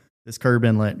here. This curb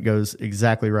inlet goes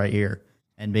exactly right here.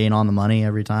 And being on the money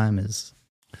every time is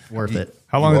worth it.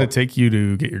 How long did it take you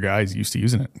to get your guys used to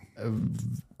using it?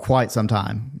 Quite some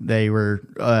time. They were,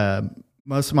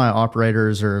 most of my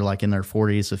operators are like in their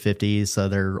 40s to 50s. So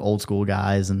they're old school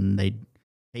guys and they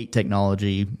hate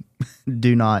technology,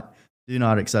 do not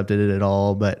accept it at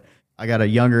all. But I got a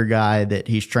younger guy that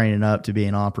he's training up to be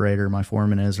an operator. My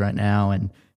foreman is right now,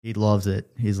 and he loves it.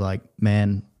 He's like,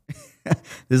 man,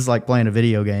 this is like playing a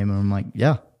video game. And I'm like,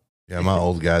 yeah. Yeah, my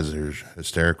old guys are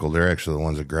hysterical. They're actually the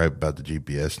ones that gripe about the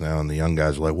GPS now. And the young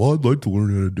guys are like, well, I'd like to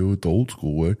learn how to do it the old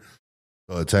school way.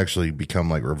 So it's actually become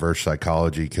like reverse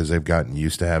psychology because they've gotten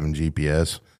used to having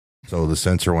GPS. So the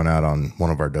sensor went out on one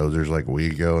of our dozers like a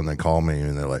week ago, and they call me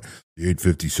and they're like, the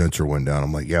 850 sensor went down.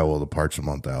 I'm like, yeah, well, the part's a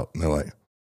month out. And they're like,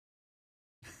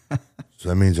 so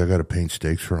that means I got to paint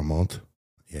stakes for a month?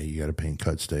 Yeah, you got to paint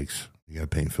cut stakes. You got to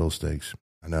paint fill stakes.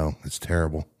 I know, it's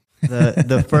terrible.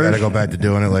 The first, got to go back to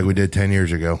doing it like we did 10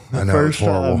 years ago. I know, it's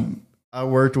horrible. I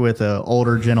worked with an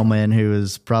older gentleman who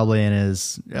was probably in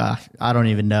his, I don't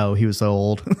even know. He was so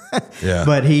old. Yeah.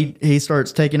 But he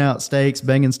starts taking out stakes,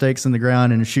 banging stakes in the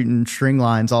ground and shooting string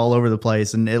lines all over the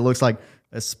place. And it looks like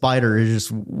a spider is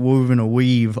just woven a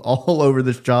weave all over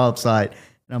this job site.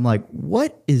 And I'm like,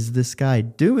 what is this guy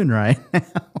doing right now?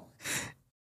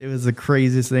 It was the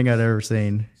craziest thing I'd ever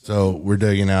seen. So we're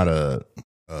digging out a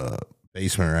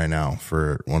basement right now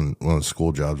for one of the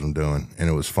school jobs I'm doing. And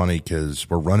it was funny because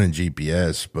we're running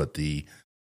GPS, but the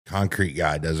concrete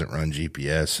guy doesn't run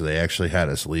GPS. So they actually had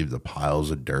us leave the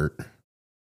piles of dirt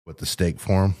with the stake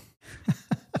for him.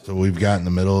 So we've got in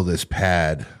the middle of this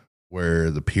pad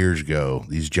where the piers go,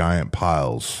 these giant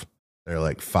piles. They're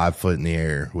like 5 foot in the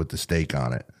air with the stake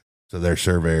on it. So their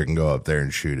surveyor can go up there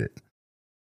and shoot it.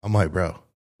 I'm like, bro,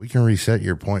 we can reset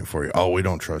your point for you. Oh, we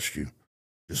don't trust you.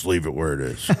 Just leave it where it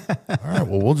is. All right,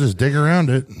 well, we'll just dig around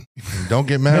it. Don't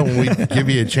get mad when we give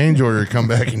you a change order to come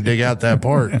back and dig out that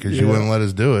part because you wouldn't let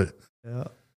us do it. Yeah.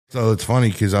 So it's funny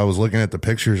because I was looking at the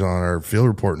pictures on our field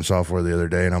reporting software the other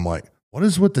day, and I'm like, what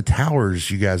is with the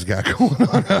towers you guys got going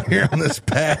on out here on this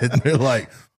pad? And they're like,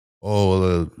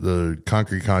 oh, the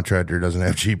concrete contractor doesn't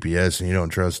have GPS, and you don't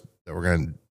trust that we're going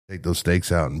to take those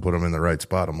stakes out and put them in the right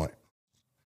spot. I'm like,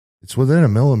 it's within a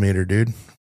millimeter, dude.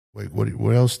 Like,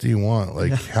 what else do you want?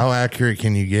 Like, how accurate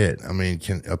can you get? I mean,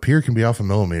 a pier can be off a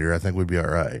millimeter. I think we'd be all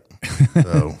right.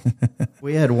 So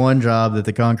we had one job that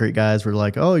the concrete guys were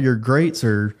like, oh, your grates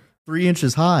are 3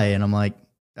 inches high. And I'm like,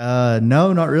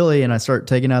 no, not really. And I start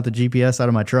taking out the GPS out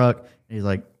of my truck. And he's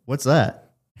like, what's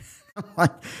that? I'm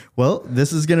like, well,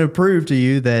 this is going to prove to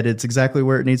you that it's exactly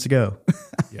where it needs to go.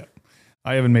 Yeah.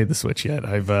 I haven't made the switch yet.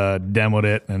 I've demoed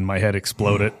it and my head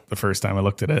exploded the first time I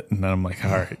looked at it. And then I'm like,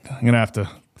 all right, I'm going to have to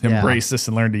embrace this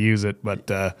and learn to use it, but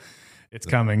it's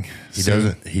coming.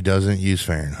 He doesn't use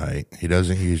Fahrenheit. He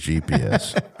doesn't use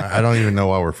GPS. I don't even know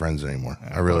why we're friends anymore.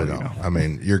 I really don't. I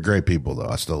mean, you're great people though.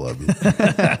 I still love you.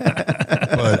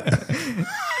 But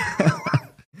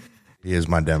he is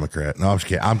my Democrat. No, I'm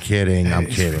kidding. I'm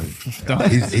kidding.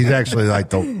 He's actually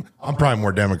like I'm probably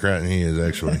more Democrat than he is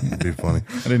actually. It'd be funny.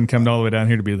 I didn't come all the way down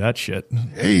here to be that shit.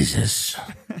 Jesus.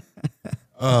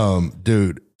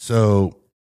 Dude. So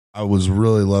I was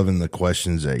really loving the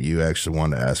questions that you actually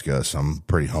wanted to ask us. I'm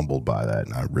pretty humbled by that,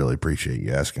 and I really appreciate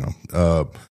you asking them.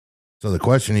 So the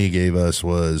question he gave us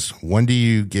was, when do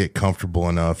you get comfortable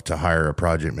enough to hire a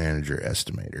project manager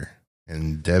estimator?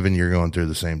 And Devin, you're going through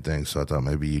the same thing, so I thought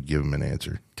maybe you'd give him an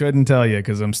answer. Couldn't tell you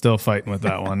because I'm still fighting with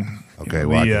that one. Okay,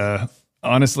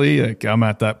 honestly, like, I'm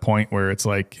at that point where it's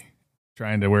like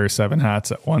trying to wear 7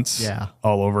 hats at once,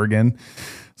 all over again.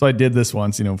 So I did this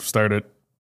once,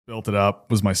 built it up,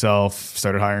 was myself,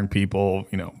 started hiring people,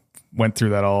 went through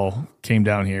that all, came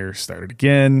down here, started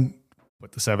again,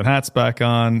 put the 7 hats back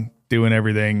on, doing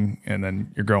everything, and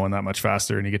then you're growing that much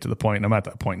faster, and you get to the point, and I'm at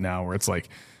that point now where it's like,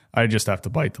 I just have to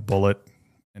bite the bullet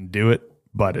and do it.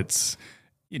 But it's,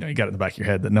 you got it in the back of your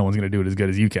head that no one's going to do it as good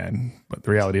as you can. But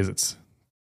the reality is it's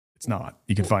not.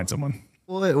 You can find someone.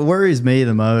 Well, it worries me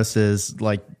the most is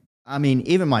like, I mean,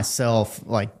 even myself,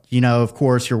 like, of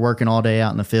course you're working all day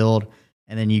out in the field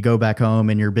and then you go back home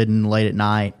and you're bidding late at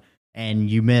night and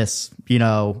you miss,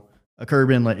 a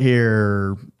curb inlet here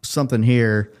or something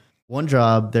here. One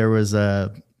job, there was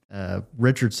a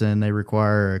Richardson, they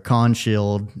require a con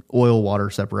shield oil water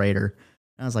separator.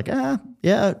 And I was like,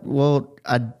 yeah, well,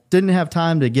 I didn't have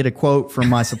time to get a quote from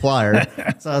my supplier.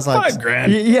 So I was like,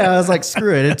 $5,000. Yeah, I was like,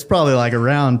 screw it. It's probably like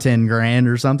around 10 grand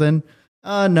or something.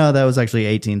 No, that was actually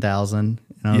 18,000.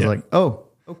 And I was like, oh,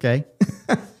 okay.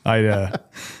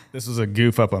 This was a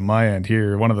goof up on my end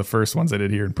here. One of the first ones I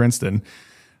did here in Princeton.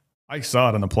 I saw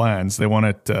it on the plans. They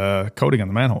wanted coating on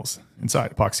the manholes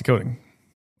inside, epoxy coating.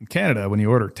 In Canada, when you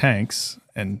order tanks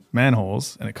and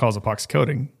manholes and it calls epoxy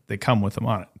coating, they come with them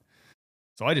on it.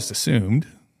 So I just assumed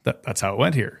that that's how it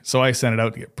went here. So I sent it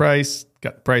out to get priced,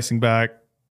 got the pricing back,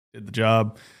 did the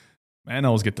job.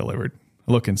 Manholes get delivered.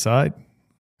 I look inside,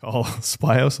 call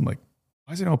Supply House. I'm like,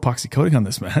 why is there no epoxy coating on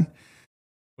this, man?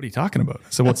 What are you talking about?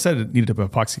 So what said it needed to be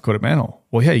epoxy coated manhole?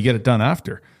 Well, yeah, you get it done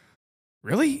after.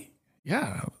 Really?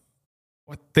 Yeah.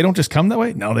 What? They don't just come that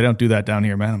way? No, they don't do that down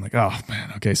here, man. I'm like, oh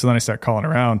man. Okay. So then I start calling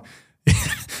around.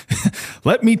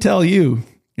 Let me tell you,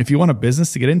 if you want a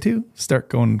business to get into, start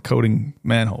going coating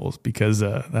manholes because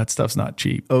that stuff's not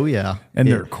cheap. Oh yeah. And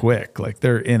they're quick. Like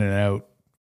they're in and out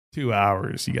 2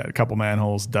 hours. You got a couple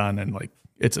manholes done and like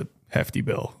it's a hefty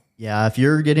bill. Yeah, if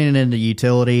you're getting into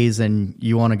utilities and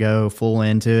you want to go full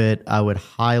into it, I would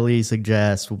highly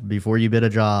suggest before you bid a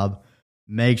job,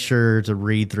 make sure to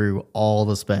read through all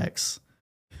the specs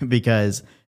because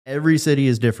every city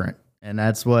is different. And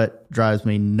that's what drives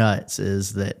me nuts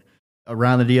is that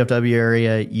around the DFW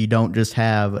area, you don't just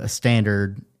have a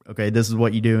standard, okay, this is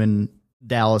what you do in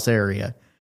Dallas area.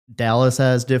 Dallas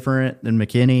has different than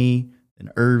McKinney,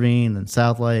 than Irving, than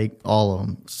Southlake, all of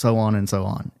them, so on and so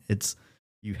on.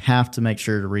 You have to make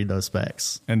sure to read those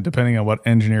specs. And depending on what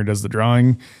engineer does the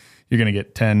drawing, you're going to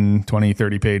get 10, 20,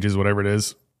 30 pages, whatever it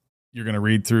is. You're going to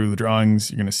read through the drawings.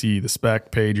 You're going to see the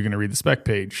spec page. You're going to read the spec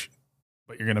page,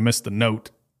 but you're going to miss the note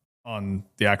on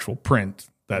the actual print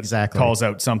that calls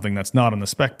out something that's not on the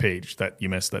spec page that you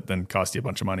missed that then cost you a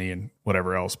bunch of money and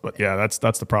whatever else. But yeah,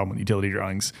 that's the problem with utility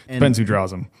drawings. Depends who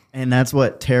draws them. And that's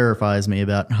what terrifies me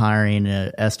about hiring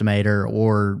an estimator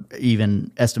or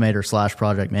even estimator /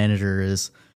 project manager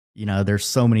is, there's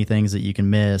so many things that you can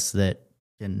miss that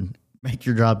can make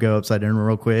your job go upside down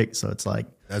real quick. So it's like,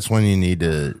 that's when you need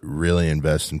to really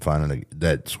invest in finding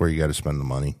that's where you got to spend the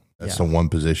money. That's the one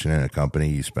position in a company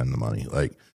you spend the money.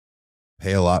 Like,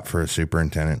 pay a lot for a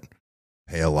superintendent,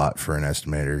 pay a lot for an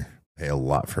estimator, pay a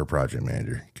lot for a project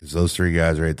manager. Because those three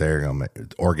guys right there are going to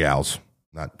make, or gals,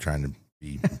 not trying to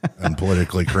be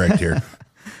unpolitically correct here.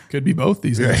 Could be both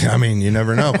these guys. I mean, you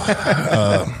never know.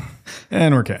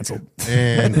 And we're canceled.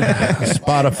 And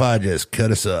Spotify just cut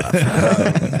us off.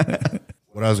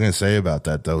 What I was going to say about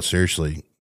that, though, seriously,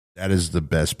 that is the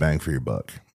best bang for your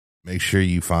buck. Make sure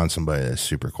you find somebody that's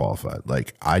super qualified.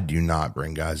 Like, I do not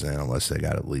bring guys in unless they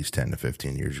got at least 10 to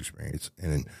 15 years experience.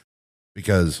 And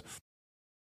because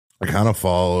I kind of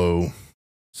follow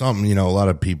something, a lot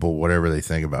of people, whatever they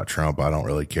think about Trump, I don't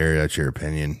really care. That's your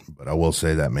opinion. But I will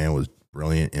say that man was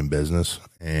brilliant in business.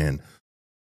 And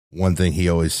one thing he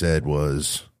always said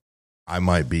was, I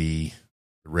might be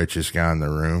the richest guy in the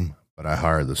room, but I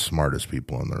hire the smartest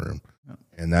people in the room.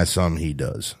 And that's something he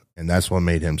does. And that's what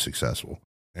made him successful.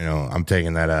 I'm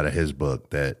taking that out of his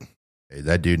book that, hey,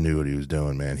 that dude knew what he was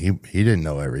doing, man. He didn't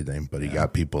know everything, but he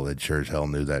got people that sure as hell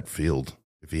knew that field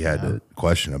if he had to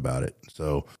question about it.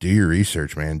 So do your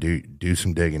research, man. Do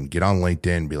some digging. Get on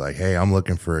LinkedIn. Be like, hey, I'm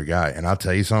looking for a guy. And I'll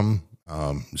tell you something,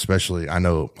 especially I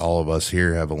know all of us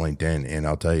here have a LinkedIn, and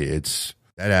I'll tell you,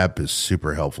 that app is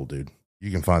super helpful, dude. You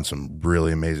can find some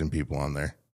really amazing people on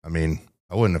there. I mean,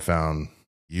 I wouldn't have found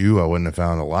you. I wouldn't have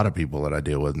found a lot of people that I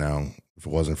deal with now if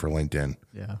it wasn't for LinkedIn.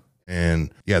 Yeah.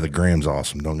 And yeah, the Gram's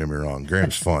awesome. Don't get me wrong.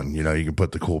 Gram's fun. You can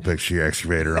put the cool picture of your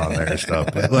excavator on there and stuff.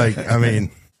 But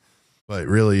but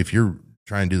really, if you're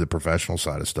trying to do the professional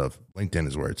side of stuff, LinkedIn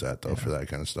is where it's at though for that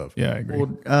kind of stuff. Yeah, I agree.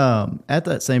 Well, at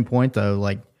that same point though,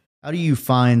 like, how do you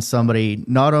find somebody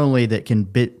not only that can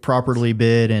properly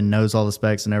bid and knows all the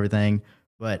specs and everything,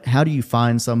 but how do you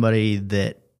find somebody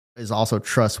that is also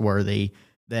trustworthy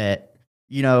that,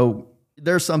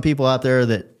 there's some people out there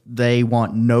that they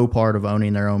want no part of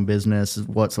owning their own business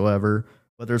whatsoever.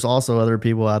 But there's also other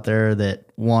people out there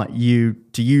that want you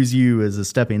to use you as a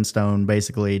stepping stone,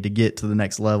 basically, to get to the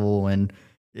next level. And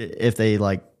if they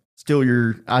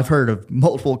I've heard of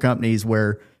multiple companies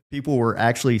where people were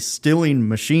actually stealing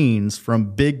machines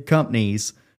from big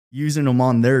companies, using them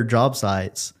on their job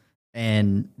sites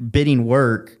and bidding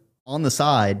work on the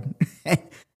side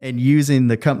and using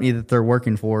the company that they're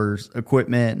working for's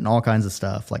equipment and all kinds of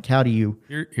stuff. Like, how do you...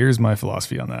 Here's my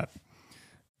philosophy on that.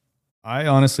 I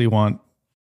honestly want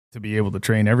to be able to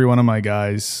train every one of my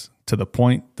guys to the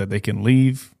point that they can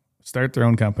leave, start their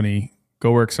own company,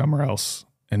 go work somewhere else,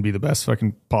 and be the best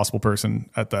fucking possible person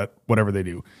at that, whatever they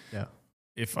do. Yeah.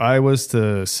 If I was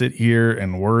to sit here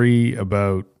and worry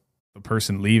about the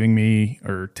person leaving me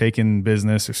or taking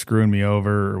business or screwing me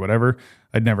over or whatever,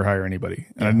 I'd never hire anybody,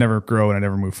 and I'd never grow, and I'd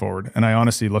never move forward. And I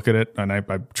honestly look at it, and I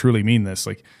truly mean this.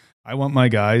 Like, I want my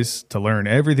guys to learn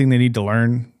everything they need to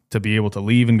learn to be able to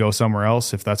leave and go somewhere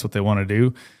else if that's what they want to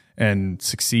do, and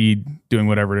succeed doing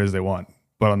whatever it is they want.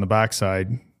 But on the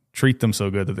backside, treat them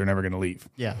so good that they're never going to leave.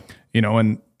 Yeah.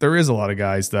 And there is a lot of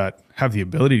guys that have the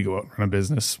ability to go out and run a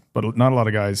business, but not a lot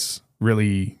of guys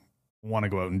really want to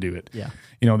go out and do it. Yeah.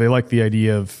 They like the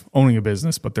idea of owning a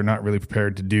business, but they're not really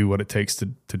prepared to do what it takes to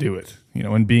do it.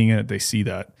 And being in it, they see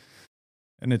that.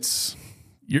 And it's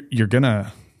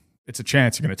a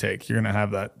chance you're going to take. You're going to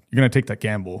have that. You're going to take that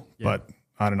gamble. Yeah. But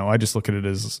I don't know. I just look at it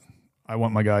as I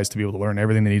want my guys to be able to learn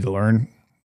everything they need to learn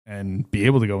and be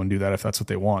able to go and do that if that's what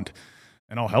they want.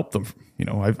 And I'll help them.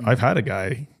 I've had a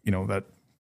guy, that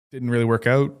didn't really work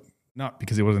out, not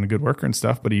because he wasn't a good worker and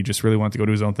stuff, but he just really wanted to go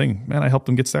do his own thing. Man, I helped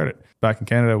him get started. Back in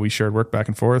Canada, we shared work back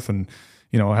and forth, and,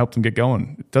 I helped him get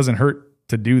going. It doesn't hurt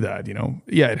to do that,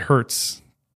 Yeah, it hurts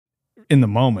in the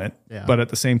moment, but at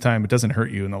the same time, it doesn't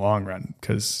hurt you in the long run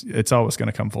because it's always going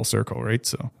to come full circle, right?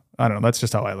 So I don't know. That's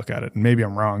just how I look at it. And maybe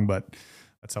I'm wrong, but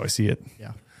that's how I see it.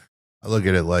 Yeah. I look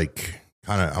at it like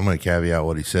I'm going to caveat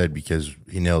what he said because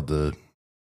he nailed it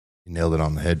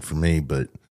on the head for me. But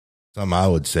something I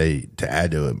would say to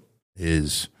add to it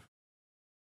is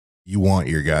you want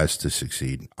your guys to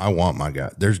succeed. I want my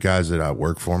guys. There's guys that I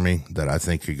work for me that I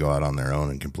think could go out on their own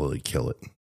and completely kill it.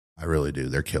 I really do.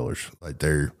 They're killers. Like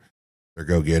they're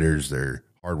go-getters. They're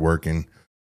hardworking.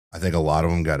 I think a lot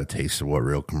of them got a taste of what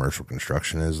real commercial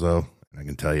construction is, though. And I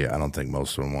can tell you, I don't think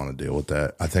most of them want to deal with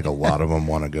that. I think a lot of them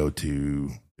want to go to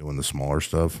doing the smaller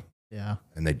stuff. Yeah.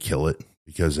 And they'd kill it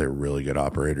because they're really good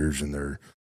operators and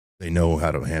they know how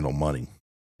to handle money.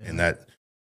 Yeah. And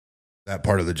that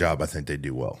part of the job, I think they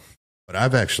do well. But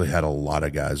I've actually had a lot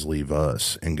of guys leave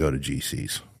us and go to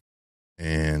GCs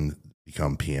and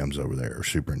become PMs over there or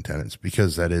superintendents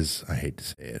because that is, I hate to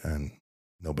say it, and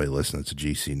nobody listening to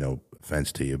GC, no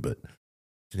offense to you, but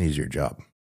it's an easier job.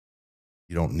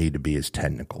 You don't need to be as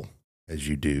technical as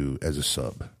you do as a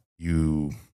sub.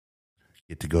 You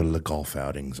get to go to the golf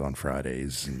outings on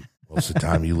Fridays, and most of the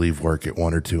time you leave work at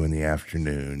 1 or 2 in the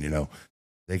afternoon.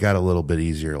 They got a little bit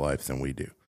easier life than we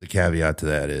do. The caveat to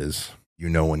that is,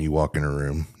 when you walk in a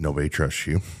room, nobody trusts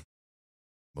you.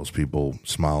 Most people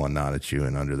smile and nod at you,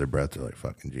 and under their breath, they're like,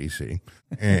 fucking GC.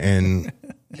 And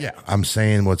yeah, I'm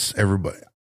saying what's everybody.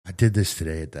 I did this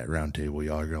today at that round table.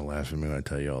 Y'all are going to laugh at me when I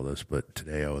tell you all this, but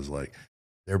today I was like,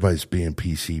 everybody's being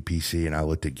PC, and I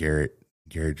looked at Garrett.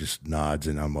 Garrett just nods,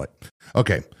 and I'm like,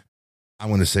 okay, I'm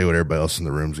going to say what everybody else in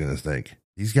the room is going to think.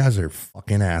 These guys are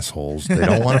fucking assholes. They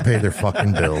don't want to pay their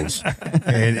fucking bills.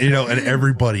 And, and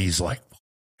everybody's like,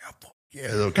 fuck yeah.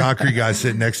 The concrete guy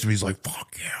sitting next to me is like,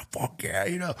 fuck yeah.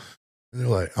 And they're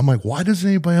like, I'm like, why doesn't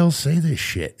anybody else say this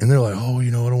shit? And they're like, oh, I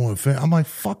don't want to offend. I'm like,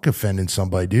 fuck offending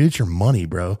somebody, dude. It's your money,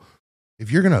 bro.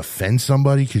 If you're going to offend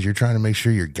somebody because you're trying to make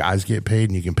sure your guys get paid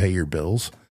and you can pay your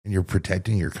bills and you're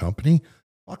protecting your company,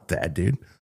 fuck that, dude.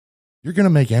 You're going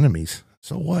to make enemies.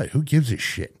 So what? Who gives a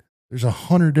shit? There's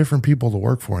 100 different people to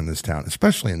work for in this town,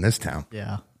 especially in this town.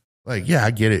 Yeah. Like, yeah,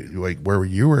 I get it. Like where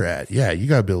you were at. Yeah, you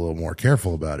got to be a little more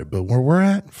careful about it. But where we're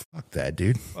at, fuck that,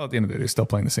 dude. Well, at the end of the day, they're still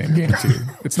playing the same game too.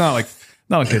 It's not like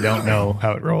they don't know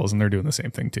how it rolls, and they're doing the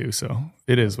same thing too. So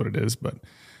it is what it is. But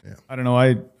yeah. I don't know.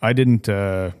 I didn't,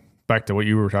 back to what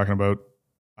you were talking about.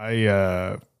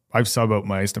 I've sub out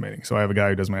my estimating. So I have a guy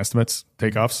who does my estimates,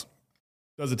 takeoffs,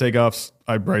 does the takeoffs.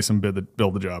 I price him, build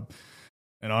the job.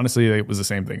 And honestly, it was the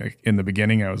same thing. Like in the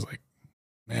beginning, I was like,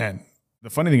 man,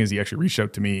 the funny thing is he actually reached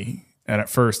out to me. And at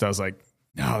first I was like,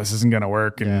 no, this isn't going to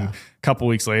work. And a couple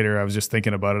weeks later, I was just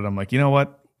thinking about it. I'm like, you know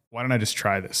what? Why don't I just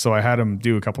try this? So I had him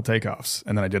do a couple takeoffs,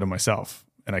 and then I did them myself.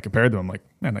 And I compared them. I'm like,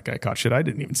 man, that guy caught shit I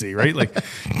didn't even see, right? Like,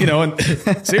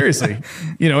 and seriously,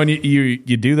 and you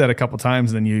do that a couple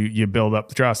times, and then you build up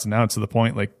the trust. And now it's to the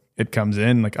point, like, it comes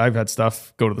in. Like, I've had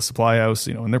stuff go to the supply house,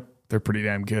 and they're pretty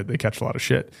damn good. They catch a lot of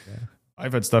shit. Yeah.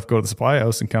 I've had stuff go to the supply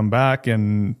house and come back,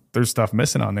 and there's stuff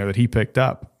missing on there that he picked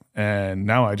up. And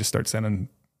now I just start sending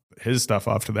his stuff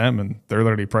off to them, and they're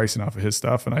literally pricing off of his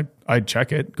stuff. And I'd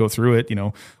check it, go through it,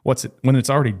 when it's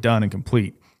already done and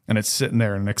complete and it's sitting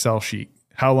there in an Excel sheet.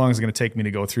 How long is it going to take me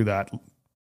to go through that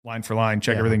line for line,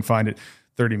 check everything, find it?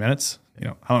 30 minutes?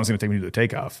 How long is it going to take me to do the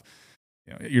takeoff?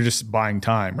 You're just buying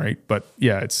time, right? But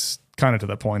yeah, it's kind of to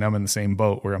that point. I'm in the same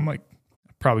boat where I'm like,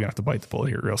 probably gonna have to bite the bullet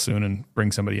here real soon and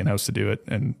bring somebody in-house to do it.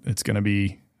 And it's going to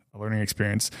be a learning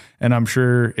experience. And I'm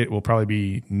sure it will probably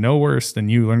be no worse than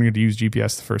you learning to use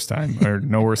GPS the first time, or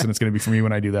no worse than it's going to be for me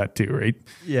when I do that too, right?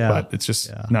 Yeah. But it's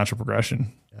just natural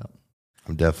progression. Yeah.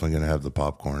 I'm definitely going to have the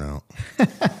popcorn out.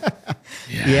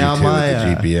 Yeah,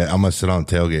 the GPS. I'm going to sit on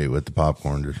the tailgate with the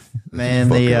popcorn. Man,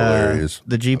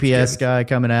 the GPS guy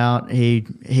coming out, he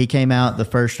came out the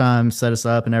first time, set us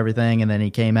up and everything, and then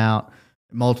he came out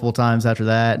multiple times after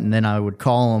that, and then I would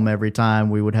call him every time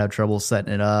we would have trouble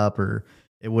setting it up or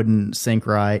it wouldn't sync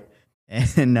right.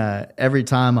 And every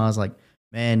time I was like,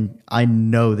 man, I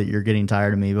know that you're getting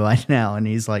tired of me by now. And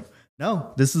he's like,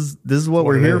 no, this is what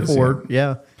we're here for.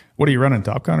 Yeah. What are you running,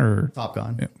 Top Gun or? Top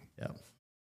Gun. Yeah.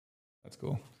 That's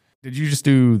cool. Did you just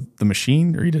do the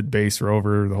machine, or you did base,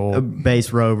 rover, the whole?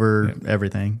 Base, rover,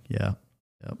 everything. Yeah.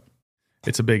 Yep.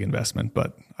 It's a big investment,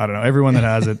 but I don't know. Everyone that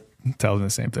has it tells me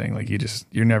the same thing. Like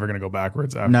you're never going to go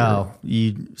backwards after. No,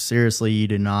 you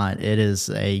do not. It is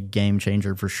a game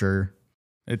changer for sure.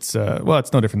 It's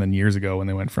it's no different than years ago when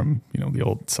they went from the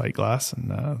old sight glass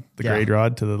and the grade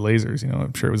rod to the lasers.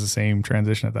 I'm sure it was the same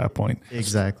transition at that point.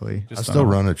 Exactly. I still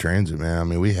run a Transit, man. I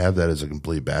mean, we have that as a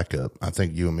complete backup. I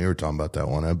think you and me were talking about that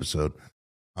one episode.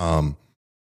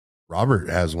 Robert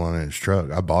has one in his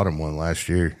truck. I bought him one last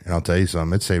year, and I'll tell you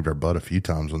something, it saved our butt a few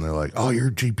times when they're like, oh, your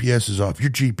GPS is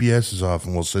off,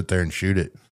 and we'll sit there and shoot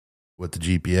it with the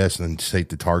GPS and then take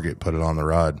the target, put it on the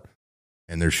rod,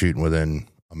 and they're shooting within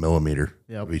a millimeter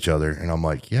of each other. And I'm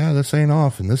like, yeah, this ain't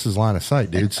off, and this is line of sight,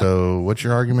 dude. So what's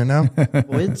your argument now?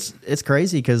 Well, it's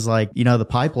crazy because, the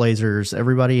pipe lasers,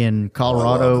 everybody in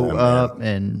Colorado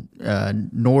and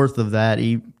north of that,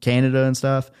 Canada and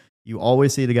stuff, you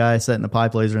always see the guy setting the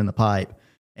pipe laser in the pipe.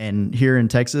 And here in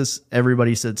Texas,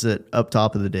 everybody sits it up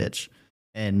top of the ditch.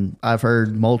 And I've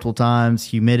heard multiple times,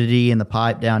 humidity in the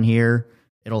pipe down here,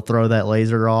 it'll throw that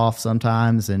laser off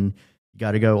sometimes. And you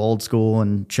got to go old school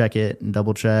and check it and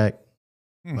double check.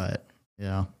 But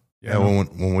yeah. Yeah.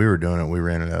 When we were doing it, we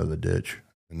ran it out of the ditch.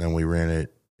 And then we ran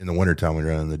it in the wintertime, we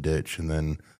ran it in the ditch. And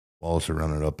then we'll also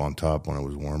run it up on top when it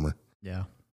was warmer. Yeah.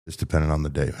 Just depending on the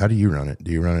day. How do you run it?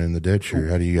 Do you run it in the ditch, or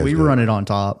how do you guys? We run it on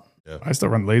top. Yeah. I still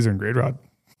run laser and grade rod.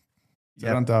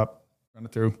 Set on top, run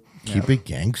it through. Keep it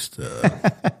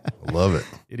gangsta. I love it.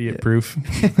 Idiot proof.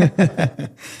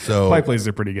 So pipe lasers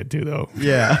are pretty good too, though.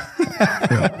 Yeah.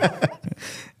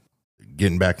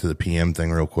 Getting back to the PM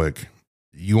thing real quick,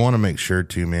 you want to make sure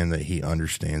too, man, that he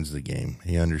understands the game.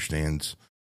 He understands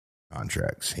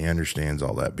contracts. He understands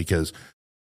all that, because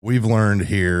we've learned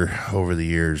here over the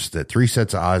years that 3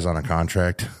 sets of eyes on a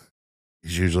contract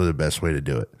is usually the best way to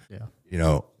do it.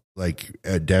 Yeah. Like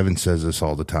Devin says this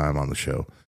all the time on the show.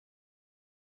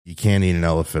 You can't eat an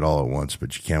elephant all at once,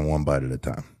 but you can one bite at a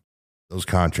time. Those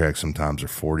contracts sometimes are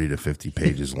 40 to 50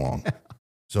 pages long.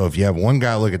 So if you have one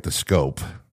guy look at the scope,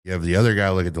 you have the other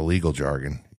guy look at the legal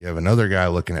jargon, you have another guy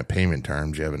looking at payment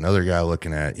terms, you have another guy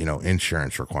looking at,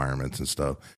 insurance requirements and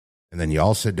stuff. And then you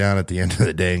all sit down at the end of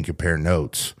the day and compare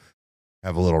notes,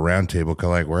 have a little round table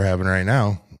like we're having right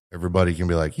now. Everybody can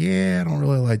be like, yeah, I don't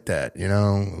really like that.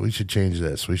 We should change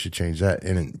this. We should change that.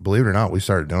 And believe it or not, we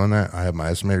started doing that. I have my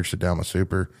estimator sit down with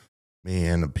super, me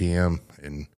and the PM,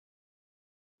 and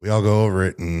we all go over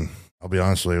it. And I'll be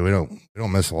honest with you, we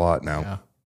don't miss a lot now. Yeah.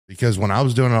 Because when I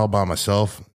was doing it all by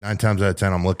myself, 9 times out of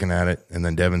 10, I'm looking at it, and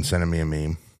then Devin's sending me a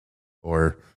meme,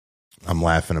 or I'm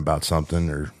laughing about something,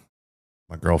 or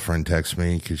my girlfriend texts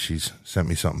me because she's sent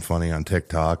me something funny on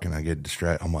TikTok, and I get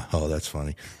distracted. I'm like, oh, that's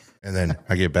funny. And then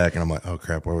I get back and I'm like, oh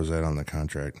crap, where was that on the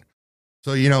contract?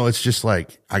 So, it's just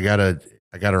like, I gotta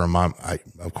remind,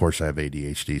 of course I have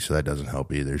ADHD, so that doesn't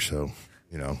help either. So,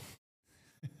 it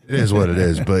is what it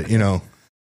is. But,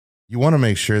 you want to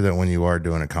make sure that when you are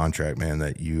doing a contract, man,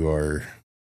 that you are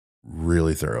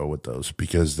really thorough with those,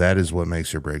 because that is what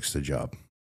makes or breaks the job.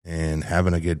 And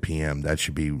having a good PM, that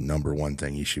should be number one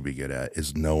thing he should be good at,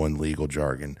 is knowing legal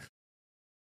jargon,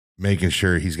 making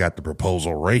sure he's got the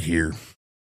proposal right here,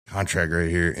 contract right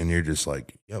here, and you're just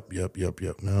like, yep.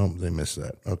 No, they missed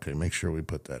that. Okay, make sure we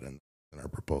put that in our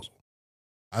proposal.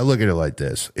 I look at it like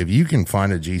this. If you can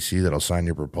find a GC that'll sign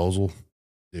your proposal,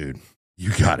 dude,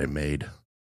 you got it made.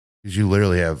 Because you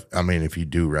literally have, if you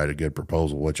do write a good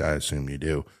proposal, which I assume you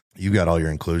do, You got all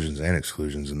your inclusions and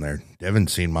exclusions in there.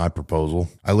 Devin's seen my proposal.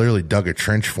 I literally dug a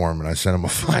trench for him and I sent him a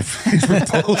 5-page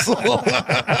proposal.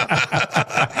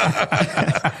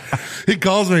 He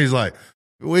calls me. He's like,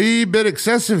 "We bit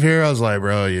excessive here." I was like,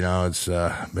 "Bro, it's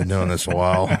been doing this a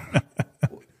while."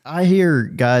 I hear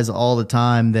guys all the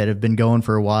time that have been going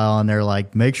for a while and they're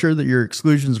like, make sure that your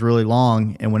exclusion's really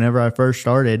long. And whenever I first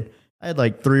started, I had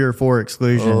like 3 or 4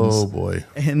 exclusions. Oh boy.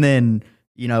 And then,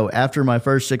 after my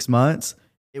first 6 months,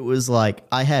 it was like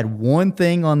I had one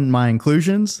thing on my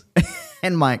inclusions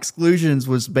and my exclusions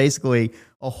was basically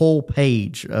a whole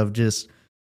page of just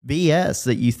BS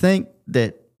that you think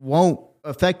that won't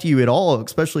affect you at all,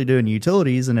 especially doing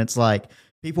utilities. And it's like,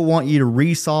 people want you to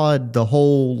resod the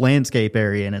whole landscape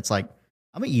area. And it's like,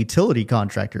 I'm a utility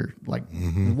contractor. Like,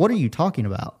 What are you talking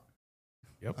about?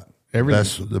 Yep.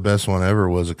 The best one ever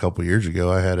was a couple years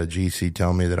ago. I had a GC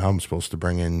tell me that I'm supposed to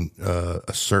bring in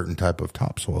a certain type of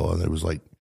topsoil. And it was like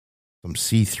some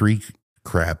C3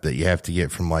 crap that you have to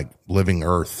get from like Living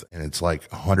Earth. And it's like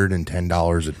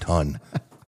 $110 a ton.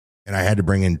 And I had to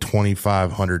bring in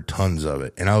 2,500 tons of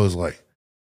it. And I was like,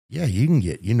 yeah, you can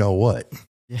get, what?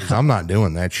 Because I'm not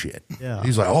doing that shit. Yeah.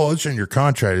 He's like, "Oh, it's in your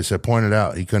contract." I said, "Point it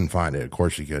out." He couldn't find it. Of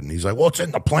course he couldn't. He's like, "Well, it's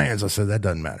in the plans." I said, "That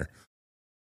doesn't matter."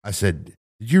 I said,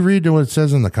 "Did you read what it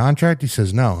says in the contract?" He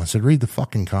says, "No." I said, "Read the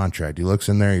fucking contract." He looks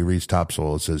in there. He reads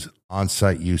topsoil. It says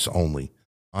on-site use only,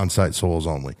 on-site soils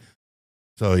only.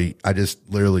 So I just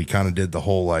literally kind of did the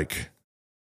whole like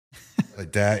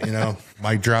that,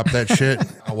 Mike dropped that shit.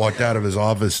 I walked out of his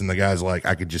office and the guy's like,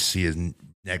 I could just see his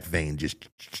neck vein just,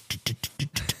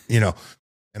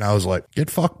 And I was like, "Get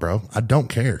fucked, bro. I don't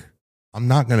care. I'm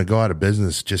not going to go out of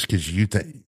business just because you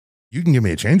think you can give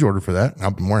me a change order for that.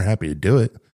 I'll be more happy to do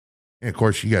it." And of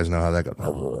course, you guys know how that goes.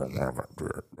 "I'm not going to do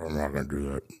it. I'm not going to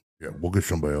do that." "Yeah, we'll get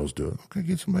somebody else to do it." "Okay,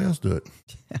 get somebody else to do it."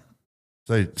 Yeah.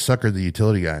 So I suckered the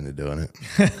utility guy into doing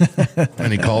it.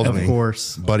 And he calls me. Of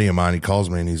course. A buddy of mine, he calls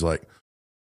me and he's like,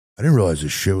 "I didn't realize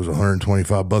this shit was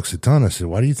 $125 a ton." I said,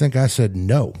 "Why do you think I said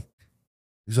no?"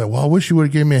 He's like, "Well, I wish you would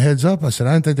have given me a heads up." I said,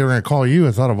 "I didn't think they were going to call you.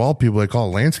 I thought of all people, they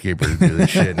call a landscaper to do this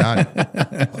shit, not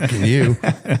fucking you."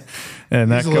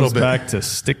 And that goes back to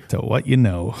stick to what you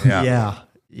know. Yeah.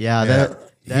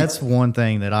 That's one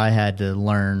thing that I had to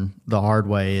learn the hard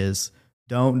way is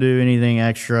don't do anything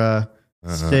extra.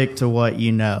 Stick to what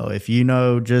you know. If you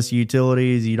know just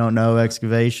utilities, you don't know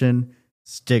excavation,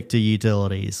 stick to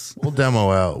utilities. We'll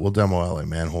demo out like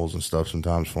manholes and stuff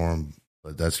sometimes for them,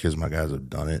 but that's because my guys have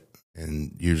done it.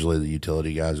 And usually the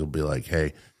utility guys will be like,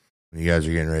 "Hey, when you guys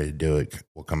are getting ready to do it,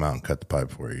 we'll come out and cut the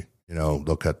pipe for you."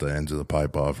 They'll cut the ends of the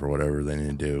pipe off or whatever they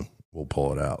need to do. We'll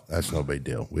pull it out. That's no big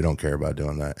deal. We don't care about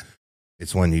doing that.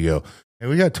 It's when you go, "Hey,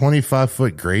 we got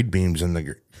 25-foot grade beams in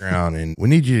the ground and we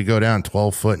need you to go down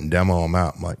 12 foot and demo them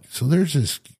out." I'm like, "So there's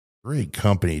this great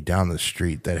company down the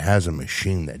street that has a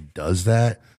machine that does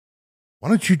that. Why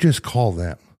don't you just call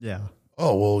them?" Yeah.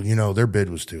 "Oh, well, their bid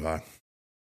was too high."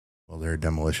 Well, they're a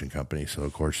demolition company, so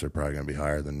of course they're probably going to be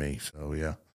higher than me. So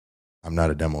yeah, I'm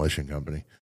not a demolition company.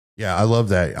 Yeah, I love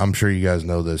that. I'm sure you guys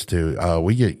know this too.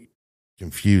 We get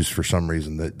confused for some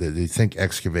reason that they think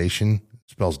excavation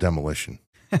spells demolition.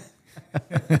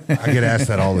 I get asked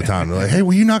that all the time. They're like, "Hey,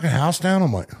 will you knock a house down?"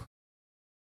 I'm like,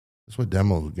 "That's what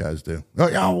demo guys do." "Oh,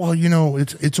 yeah, well,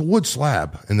 it's a wood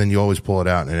slab," and then you always pull it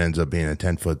out, and it ends up being a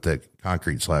 10-foot thick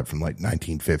concrete slab from like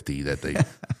 1950 that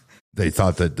they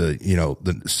thought that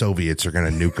the Soviets are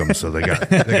going to nuke them, so they got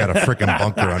a freaking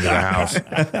bunker under the house,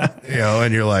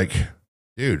 and you're like,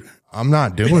 "Dude, I'm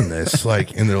not doing this."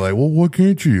 Like, and they're like, "Well, what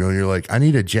can't you?" And you're like, I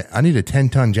need a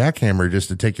 10-ton jackhammer just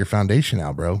to take your foundation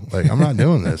out, bro. Like, I'm not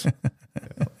doing this.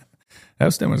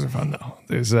 House demos are fun though.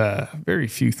 There's very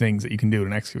few things that you can do in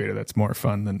an excavator that's more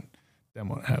fun than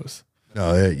demo a house.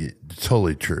 No, it's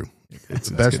totally true.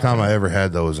 The best time I ever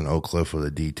had though was in Oak Cliff with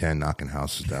a D10 knocking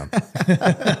houses down.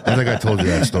 I think I told you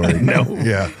that story. No.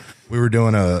 Yeah. We were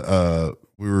doing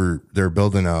they're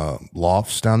building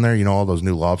lofts down there. All those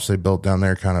new lofts they built down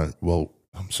there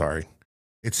I'm sorry.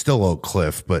 It's still Oak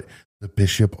Cliff, but the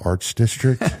Bishop Arts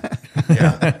District.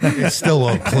 Yeah. It's still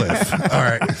Oak Cliff. All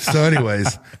right. So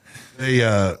anyways,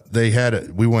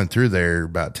 we went through there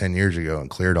about 10 years ago and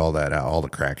cleared all that out, all the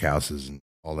crack houses and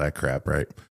all that crap. Right.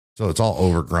 So it's all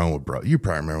overgrown with brush. You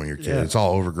probably remember when you were a kid. Yeah. It's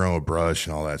all overgrown with brush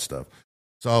and all that stuff.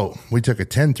 So we took a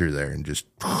 10 through there and just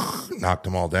knocked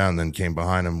them all down, and then came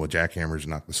behind them with jackhammers and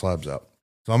knocked the slabs out.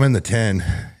 So I'm in the 10,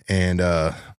 and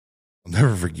I'll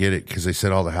never forget it because they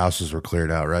said all the houses were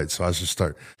cleared out, right? So I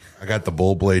got the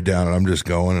bull blade down, and I'm just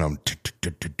going, and I'm tick, tick,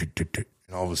 tick, tick, tick, tick, tick.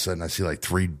 And all of a sudden I see like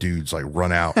 3 dudes like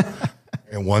run out.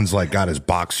 And one's like got his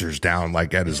boxers down,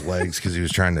 like at his legs because he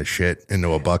was trying to shit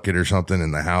into a bucket or something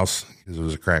in the house because it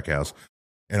was a crack house.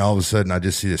 And all of a sudden, I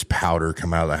just see this powder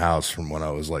come out of the house from when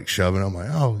I was like shoving. I'm like,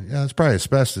 oh, yeah, it's probably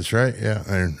asbestos, right? Yeah.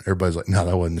 And everybody's like, no,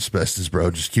 that wasn't asbestos,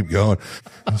 bro. Just keep going.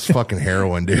 It's fucking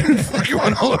heroin, dude. Fucking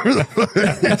went all over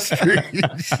the street.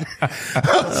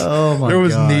 Oh, my God. There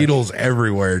was needles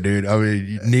everywhere, dude. I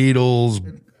mean, needles.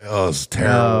 Oh, it's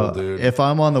terrible, dude. If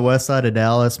I'm on the west side of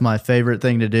Dallas, my favorite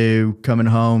thing to do coming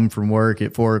home from work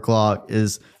at 4:00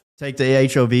 is take the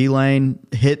HOV lane,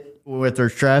 hit with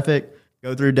there's traffic,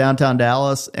 go through downtown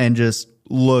Dallas, and just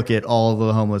look at all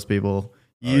the homeless people.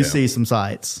 You see some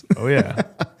sights. Oh, yeah.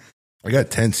 I got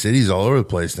 10 cities all over the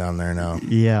place down there now.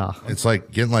 Yeah. It's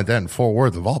like getting like that in Fort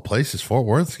Worth. Of all places, Fort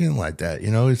Worth's getting like that. You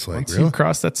know, it's like, Once you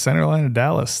cross that center line of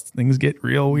Dallas, things get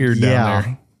real weird down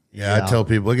there. Yeah, I tell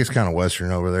people it gets kind of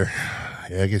western over there.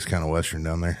 Yeah, it gets kind of western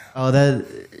down there. Oh,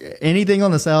 that anything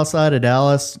on the south side of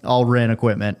Dallas, I'll rent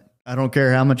equipment. I don't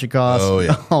care how much it costs. Oh,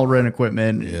 yeah. I'll rent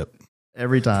equipment. Yep.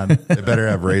 Every time. They better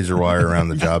have razor wire around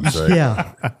the job site.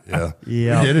 Yeah. Yeah.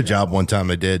 Yeah. We did a job one time.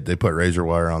 They put razor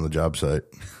wire on the job site.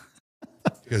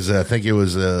 Because I think it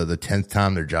was the 10th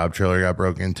time their job trailer got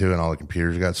broke into and all the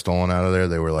computers got stolen out of there.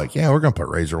 They were like, yeah, we're going to put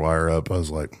razor wire up. I was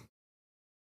like,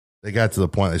 they got to the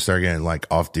point they started getting like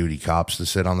off-duty cops to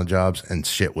sit on the jobs and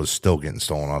shit was still getting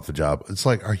stolen off the job. It's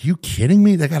like, are you kidding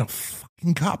me? They got a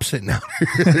fucking cop sitting out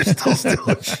here. They're still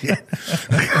stealing shit.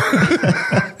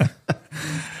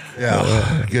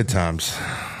 Yeah, good times.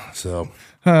 So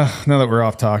Now that we're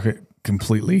off topic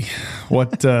completely,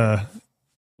 like how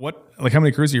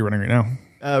many crews are you running right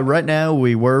now? Right now,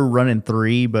 we were running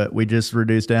 3, but we just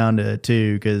reduced down to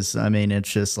 2 because, I mean,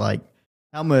 it's just like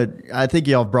how much. I think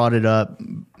y'all brought it up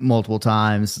multiple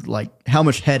times. Like, how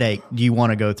much headache do you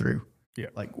want to go through? Yeah.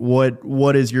 Like,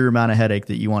 what is your amount of headache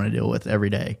that you want to deal with every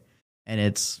day? And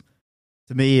it's,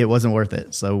 to me, it wasn't worth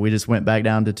it. So we just went back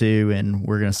down to 2, and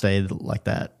we're going to stay like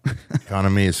that.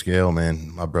 economy of scale,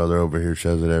 man. My brother over here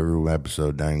says it every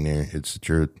episode, dang near. It's the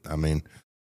truth. I mean,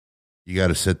 you got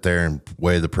to sit there and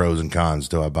weigh the pros and cons.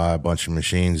 Do I buy a bunch of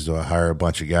machines? Do I hire a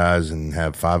bunch of guys and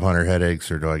have 500 headaches,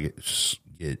 or do I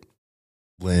get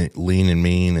lean and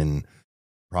mean and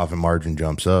profit margin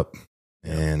jumps up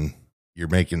and you're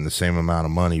making the same amount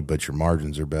of money, but your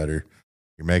margins are better.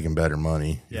 You're making better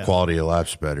money. Your quality of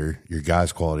life's better. Your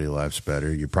guys' quality of life's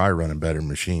better. You're probably running better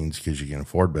machines because you can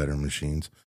afford better machines.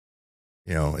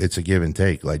 You know, it's a give and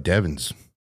take. Like Devin's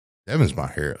my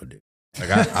hero, dude.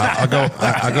 Like I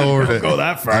go over to go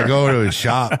that far. I go to his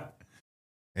shop,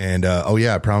 and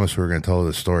I promised we were going to tell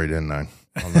this story, didn't I?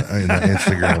 On the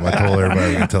Instagram, I told everybody I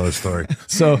was going to tell this story.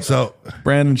 So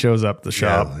Brandon shows up at the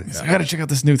shop. Yeah. He's like, I got to check out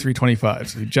this new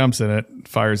 325. So he jumps in it,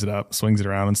 fires it up, swings it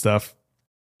around and stuff.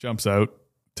 Jumps out,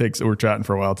 we're chatting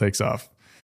for a while, takes off.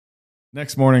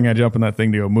 Next morning, I jump in that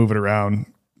thing to go move it around,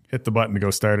 hit the button to go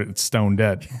start it. It's stone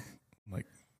dead. I'm like,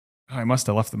 I must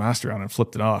have left the master on and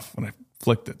flipped it off when I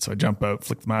flicked it. So I jump out,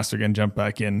 flick the master again, jump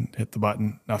back in, hit the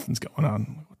button. Nothing's going on.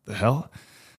 I'm like, what the hell?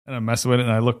 And I'm messing with it,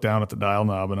 and I look down at the dial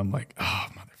knob, and I'm like, oh,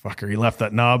 motherfucker, he left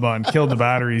that knob on, killed the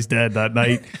battery, he's dead that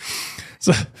night.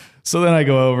 So then I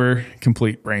go over,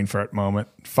 complete brain fart moment,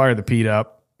 fire the Pete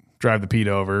up, drive the Pete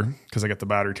over, because I got the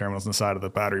battery terminals on the side of the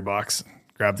battery box,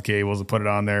 grab the cables and put it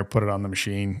on there, put it on the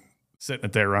machine, sitting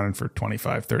it there running for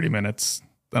 25, 30 minutes.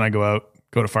 Then I go out,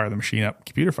 go to fire the machine up,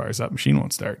 computer fires up, machine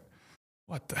won't start.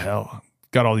 What the hell?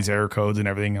 Got all these error codes and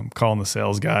everything. I'm calling the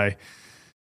sales guy.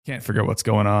 Can't figure out what's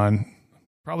going on.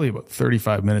 Probably about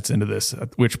 35 minutes into this,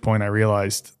 at which point I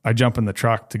realized I jump in the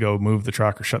truck to go move the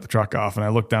truck or shut the truck off. And I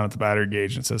look down at the battery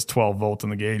gauge and it says 12 volt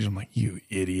on the gauge. I'm like, you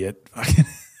idiot.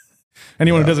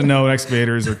 Anyone who doesn't know,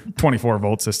 excavators are 24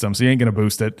 volt systems, so you ain't going to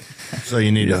boost it. So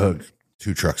you need to hook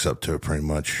 2 trucks up to it pretty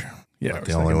much. Yeah. Like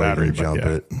the only way to jump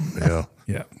it. Yeah.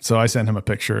 Yeah. So I sent him a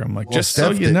picture. I'm like, Well, just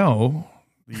so Steph you did- know,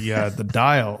 the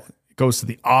dial goes to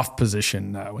the off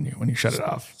position when you shut it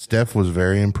off. Steph was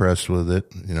very impressed with it.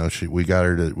 You know, we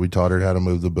taught her how to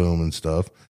move the boom and stuff.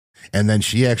 And then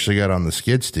she actually got on the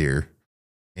skid steer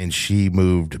and she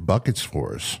moved buckets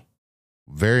for us.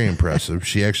 Very impressive.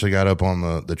 She actually got up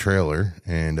on the trailer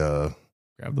and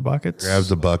Grab the buckets. grabbed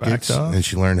the buckets, backed off. and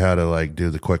she learned how to like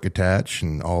do the quick attach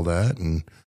and all that. And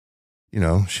you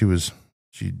know, she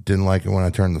didn't like it when I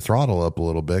turned the throttle up a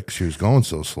little bit 'cause she was going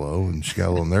so slow and she got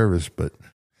a little nervous, but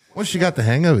once she got the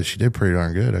hang of it, she did pretty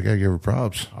darn good. I gotta give her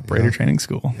props. Operator You know? training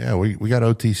school. Yeah, we got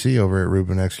OTC over at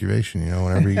Rubin Excavation, you know,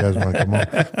 whenever you guys want to come on.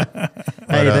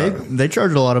 Hey, they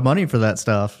charge a lot of money for that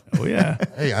stuff. Oh yeah.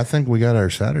 Hey, I think we got our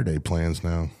Saturday plans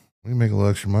now. We can make a little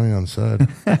extra money on the side.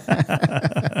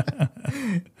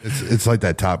 It's like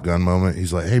that Top Gun moment.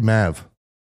 He's like, hey, Mav,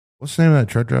 what's the name of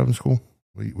that truck driving school?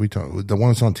 We talk the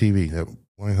one that's on TV, that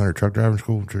 1-800 truck driving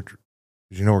school. Because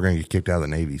you know we're going to get kicked out of the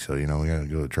Navy, so you know we got to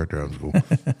go to truck driving school.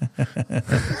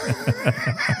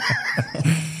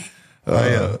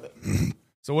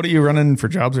 So what are you running for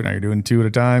jobs right now? You're doing 2 at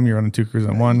a time? You're running 2 crews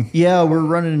on one? Yeah, we're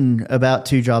running about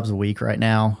 2 jobs a week right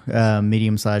now,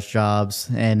 medium-sized jobs,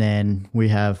 and then we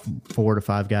have 4 to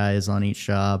 5 guys on each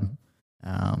job.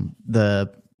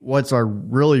 What's our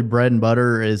really bread and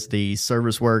butter is the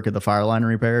service work of the fire line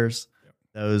repairs.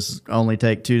 Those only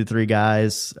take 2 to 3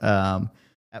 guys.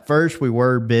 At first, we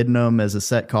were bidding them as a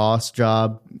set cost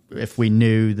job if we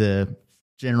knew the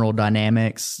general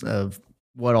dynamics of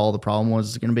what all the problem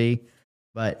was going to be.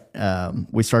 But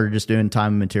we started just doing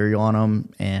time and material on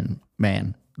them, and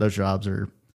man, those jobs are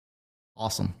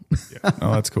awesome. Yeah.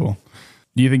 Oh, that's cool.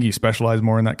 Do you think you specialize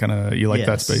more in that kind of, you like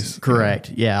that space?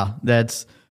 Correct. Yeah.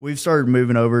 We've started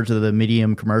moving over to the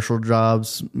medium commercial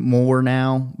jobs more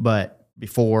now, but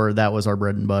before that was our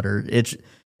bread and butter.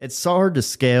 It's hard to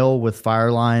scale with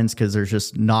fire lines because there's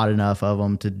just not enough of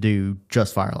them to do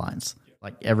just fire lines.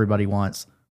 Like everybody wants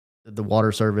the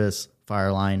water service,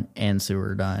 fire line, and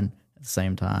sewer done at the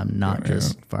same time, not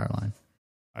just fire line.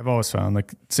 I've always found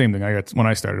like same thing. When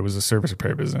I started was a service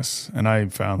repair business, and I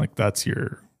found like that's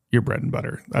your bread and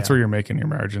butter. That's where you're making your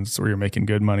margins. That's where you're making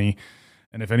good money.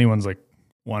 And if anyone's like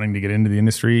wanting to get into the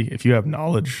industry, if you have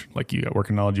knowledge, like you got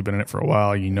working knowledge, you've been in it for a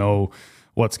while, you know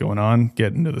what's going on,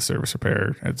 get into the service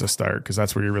repair as a start, because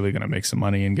that's where you're really going to make some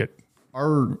money and get.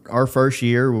 Our first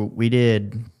year, we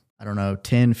did,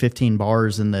 10, 15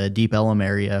 bars in the Deep Ellum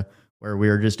area where we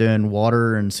were just doing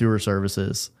water and sewer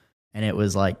services. And it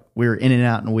was like we were in and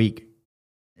out in a week,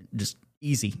 just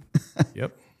easy.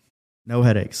 Yep. No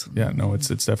headaches. Yeah, no, it's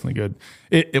definitely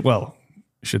good. Well,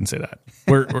 I shouldn't say that.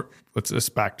 Let's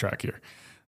just backtrack here.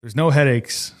 There's no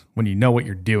headaches when you know what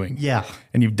you're doing. Yeah.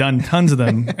 And you've done tons of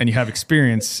them and you have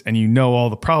experience and you know all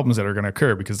the problems that are going to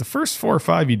occur, because the first 4 or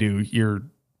 5 you do, you're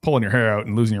pulling your hair out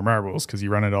and losing your marbles because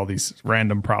you run into all these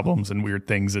random problems and weird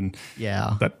things, and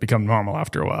that become normal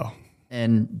after a while.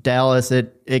 And Dallas,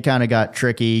 it kind of got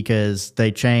tricky because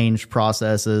they changed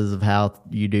processes of how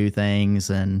you do things,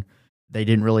 and they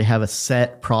didn't really have a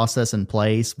set process in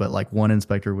place, but like one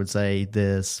inspector would say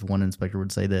this, one inspector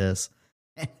would say this.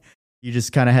 You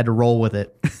just kind of had to roll with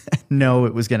it. Know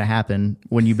it was going to happen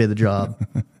when you bid the job.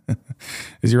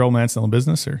 Is your old man still in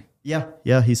business, or?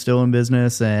 Yeah, he's still in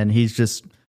business, and he's just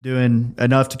doing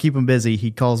enough to keep him busy. He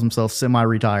calls himself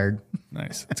semi-retired.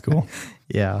 Nice. That's cool.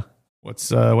 Yeah. What's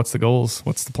the goals?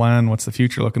 What's the plan? What's the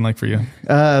future looking like for you?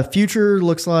 Future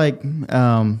looks like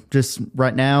just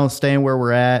right now staying where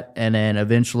we're at, and then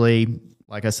eventually,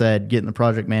 like I said, getting the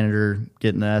project manager,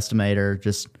 getting the estimator,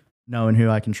 just knowing who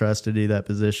I can trust to do that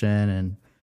position,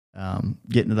 and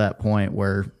getting to that point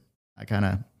where I kind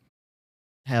of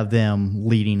have them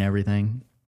leading everything.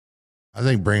 I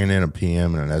think bringing in a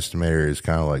PM and an estimator is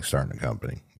kind of like starting a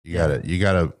company. You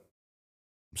gotta. I'm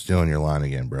stealing your line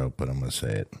again, bro, but I'm gonna say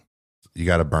it. You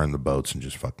got to burn the boats and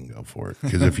just fucking go for it.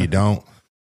 Because if you don't,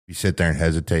 you sit there and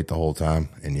hesitate the whole time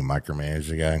and you micromanage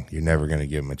the guy, you're never going to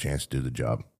give him a chance to do the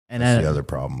job. And that's the other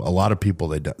problem. A lot of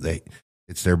people,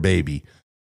 it's their baby.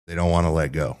 They don't want to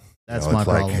let go. That's my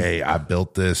problem. It's like, hey, I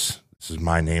built this. This is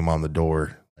my name on the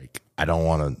door. Like, I don't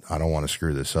want to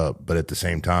screw this up. But at the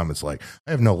same time, it's like,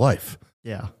 I have no life.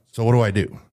 Yeah. So what do I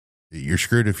do? You're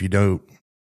screwed if you don't.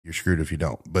 You're screwed if you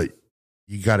don't. But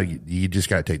you just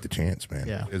got to take the chance, man.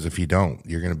 Yeah. Because if you don't,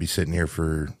 you're going to be sitting here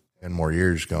for 10 more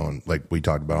years going, like we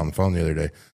talked about on the phone the other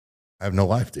day, I have no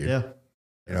life, dude. Yeah.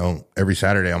 You know, every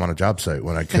Saturday I'm on a job site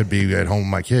when I could be at home with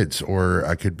my kids, or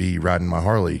I could be riding my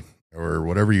Harley, or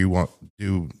whatever you want to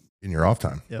do in your off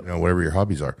time. Yep. You know, whatever your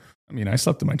hobbies are. I mean, I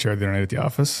slept in my chair the other night at the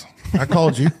office. I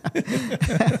called you.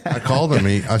 I called him.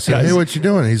 I said, hey, what you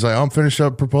doing? He's like, I'm finishing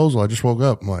up a proposal. I just woke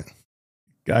up. I'm like,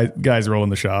 guys roll in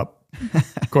the shop.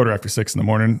 6:15 in the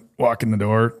morning, walk in the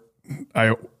door.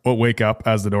 I wake up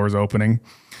as the door's opening.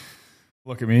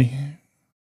 Look at me.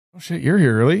 Oh shit, you're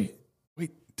here early.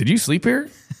 Wait, did you sleep here?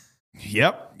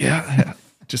 Yep. Yeah.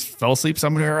 Just fell asleep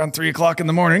somewhere around 3:00 in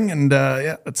the morning. And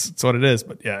that's what it is.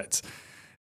 But yeah,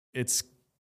 it's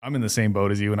I'm in the same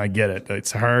boat as you, and I get it.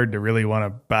 It's hard to really want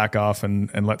to back off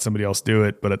and let somebody else do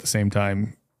it. But at the same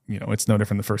time, you know, it's no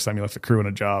different the first time you left the crew in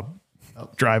a job.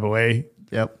 Drive away.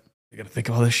 Yep. You got to think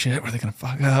of all this shit. Where are they going to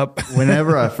fuck up?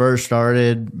 Whenever I first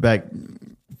started back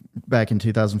in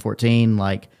 2014,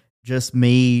 like just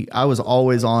me, I was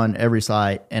always on every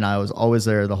site, and I was always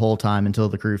there the whole time until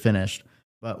the crew finished.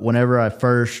 But whenever I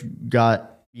first got,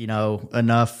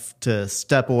 enough to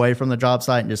step away from the job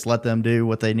site and just let them do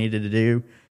what they needed to do,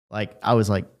 like I was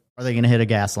like, are they going to hit a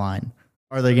gas line?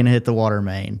 Are they going to hit the water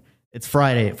main? It's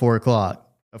Friday at 4:00.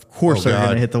 Of course they're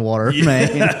going to hit the water,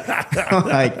 man.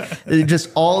 Like, just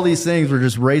all these things were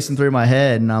just racing through my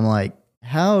head. And I'm like,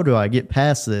 how do I get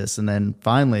past this? And then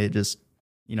finally it just,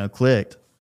 clicked.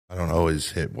 I don't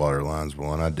always hit water lines, but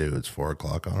when I do, it's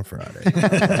 4:00 on a Friday.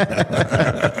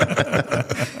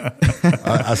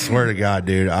 I swear to God,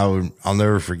 dude, I'll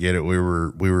never forget it. We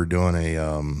were doing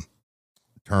a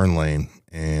turn lane,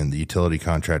 and the utility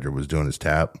contractor was doing his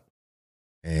tap,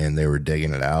 and they were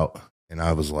digging it out, and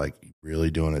I was like, really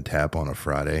doing a tap on a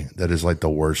Friday? That is like the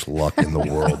worst luck in the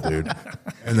world, dude.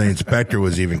 And the inspector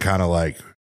was even kind of like,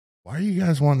 why are you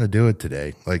guys wanting to do it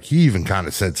today? Like, he even kind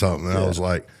of said something, and I was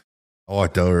like, I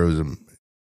walked over. It was a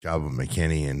job with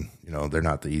McKinney, and they're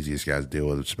not the easiest guys to deal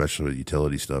with, especially with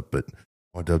utility stuff. But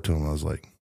I walked up to him. I was like,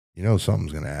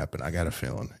 something's gonna happen. I got a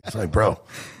feeling. He's like, bro,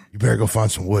 you better go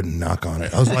find some wood and knock on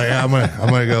it. I was like, yeah, I'm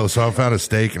gonna go. So I found a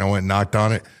stake and I went and knocked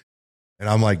on it. And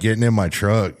I'm like getting in my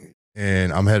truck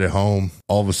and I'm headed home.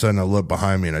 All of a sudden, I look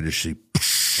behind me and I just see,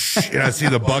 and I see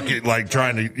the bucket like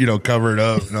trying to cover it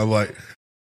up. And I'm like,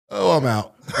 oh, I'm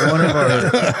out.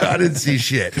 I didn't see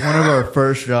shit. One of our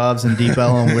first jobs in Deep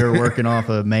Ellum, we were working off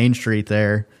of Main Street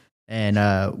there,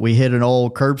 and we hit an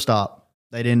old curb stop.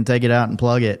 They didn't take it out and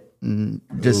plug it, and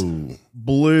just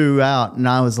blew out. And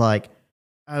I was like,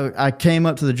 I came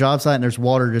up to the job site, and there's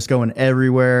water just going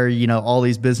everywhere. All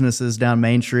these businesses down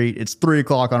Main Street. It's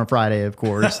 3:00 on a Friday, of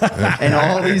course, and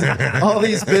all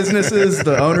these businesses,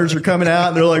 the owners are coming out,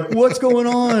 and they're like, "What's going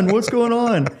on? What's going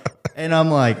on?" And I'm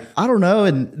like, I don't know.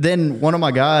 And then one of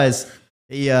my guys,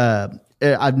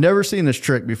 I've never seen this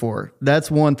trick before.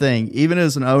 That's one thing. Even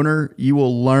as an owner, you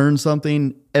will learn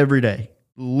something every day,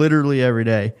 literally every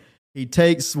day. He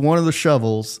takes one of the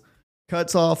shovels,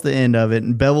 cuts off the end of it,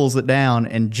 and bevels it down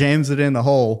and jams it in the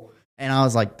hole. And I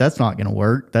was like, that's not going to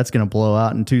work. That's going to blow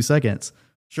out in 2 seconds.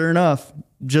 Sure enough,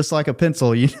 just like a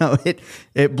pencil,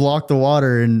 it blocked the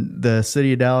water. And the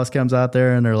city of Dallas comes out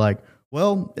there and they're like,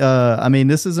 well,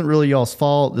 this isn't really y'all's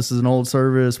fault. This is an old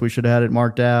service. We should have had it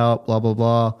marked out, blah, blah,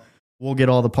 blah. We'll get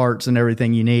all the parts and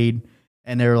everything you need.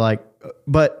 And they're like,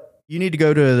 but you need to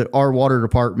go to our water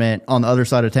department on the other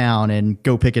side of town and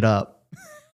go pick it up.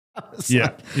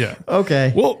 Yeah.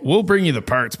 Okay. We'll bring you the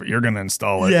parts, but you're going to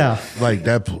install it. Yeah. Like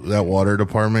that water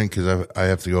department, because I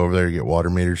have to go over there to get water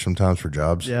meters sometimes for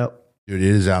jobs. Yep. Dude, it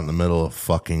is out in the middle of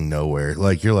fucking nowhere.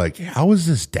 Like, you're like, how is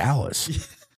this Dallas?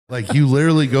 Like, you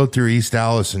literally go through East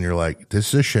Dallas and you're like,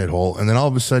 this is a shithole. And then all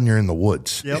of a sudden you're in the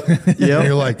woods. Yep. And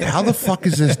you're like, how the fuck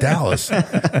is this Dallas?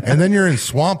 And then you're in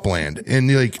swampland. And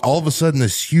you're like, all of a sudden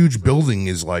this huge building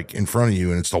is like in front of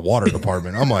you and it's the water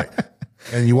department. I'm like,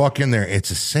 and you walk in there, it's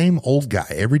the same old guy.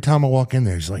 Every time I walk in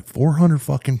there, he's like 400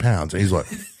 fucking pounds. And he's like,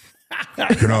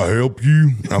 can I help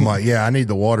you? I'm like, yeah, I need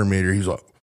the water meter. He's like,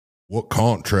 what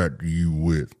contract are you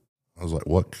with? I was like,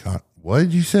 what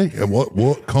did you say?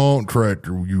 What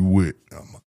contractor were you with?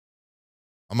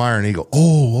 I'm Iron Eagle.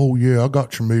 Oh yeah, I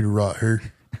got your meter right here.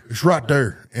 It's right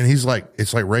there. And he's like,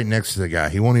 it's like right next to the guy.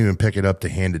 He won't even pick it up to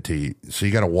hand it to you. So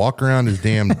you got to walk around his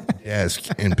damn desk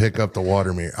and pick up the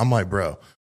water meter. I'm like, bro,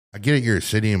 I get it. You're a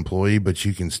city employee, but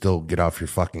you can still get off your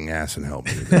fucking ass and help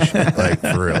me with this shit. Like,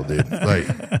 for real, dude. Like,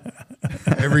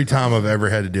 every time I've ever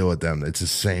had to deal with them, it's the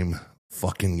same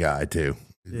fucking guy too.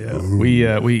 Yeah.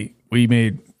 We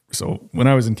made, so when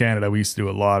I was in Canada, we used to do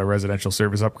a lot of residential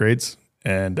service upgrades,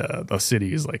 and the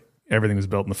city is like, everything was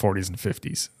built in the 40s and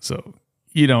 50s. So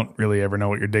you don't really ever know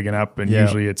what you're digging up. And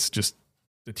usually it's just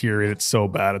deteriorated so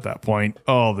bad at that point.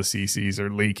 All the CCs are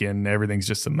leaking. Everything's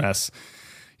just a mess.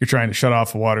 You're trying to shut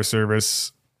off a water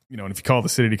service, and if you call the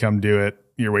city to come do it,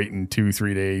 you're waiting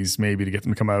 2-3 days maybe to get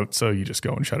them to come out. So you just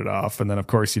go and shut it off. And then of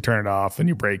course you turn it off and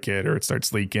you break it, or it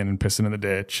starts leaking and pissing in the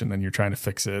ditch. And then you're trying to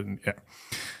fix it. And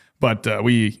But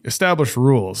we established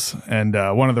rules. And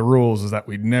one of the rules is that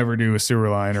we'd never do a sewer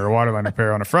line or a water line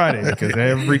repair on a Friday, because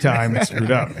every time it's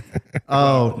screwed up.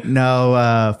 Oh,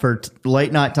 no. For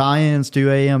late night tie-ins,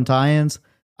 2 a.m. tie-ins,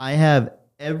 I have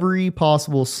every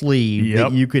possible sleeve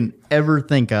that you can ever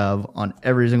think of on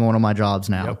every single one of my jobs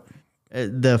now.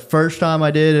 The first time I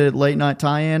did a late night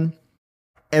tie-in,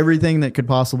 everything that could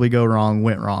possibly go wrong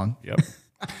went wrong.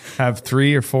 Have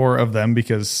 3 or 4 of them,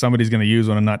 because somebody's going to use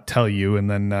one and not tell you, and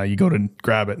then you go to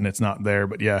grab it and it's not there.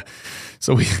 But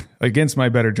so we, against my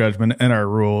better judgment and our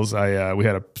rules, we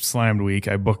had a slammed week.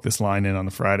 I booked this line in on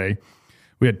the Friday.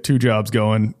 We had 2 jobs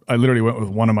going. I literally went with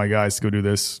one of my guys to go do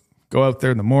this. Go out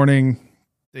there in the morning,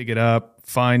 dig it up,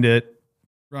 find it,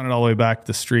 run it all the way back to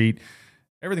the street.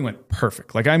 Everything went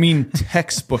perfect.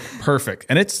 Textbook perfect.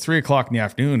 And it's 3:00 in the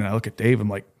afternoon. And I look at Dave. I'm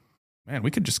like, man,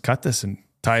 we could just cut this and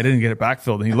tie it in and get it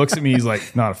backfilled. And he looks at me. He's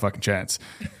like, not a fucking chance.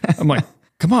 I'm like,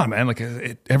 come on, man. Like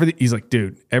everything. He's like,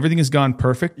 dude, everything has gone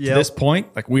perfect to this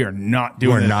point. Like we are not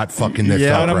doing We're it. not fucking this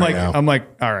Yeah. up And I'm right like, now. I'm like,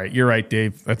 all right, you're right,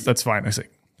 Dave. That's fine. I was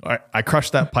like, I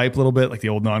crushed that pipe a little bit, like the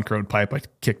old non-corrode pipe. I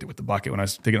kicked it with the bucket when I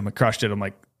was digging them. I crushed it. I'm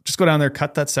like, just go down there,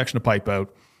 cut that section of pipe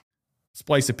out,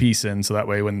 splice a piece in. So that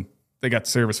way when they got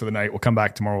service for the night, we'll come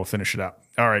back tomorrow. We'll finish it up.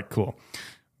 All right, cool.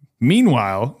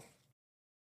 Meanwhile,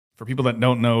 for people that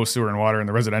don't know sewer and water and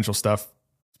the residential stuff,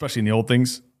 especially in the old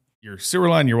things, your sewer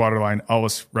line, your water line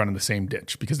always run in the same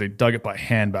ditch because they dug it by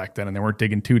hand back then and they weren't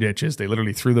digging 2 ditches. They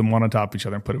literally threw them one on top of each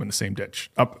other and put them in the same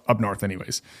ditch up north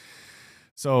anyways.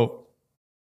 So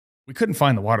we couldn't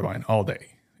find the water line all day.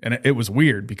 And it was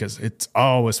weird because it's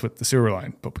always with the sewer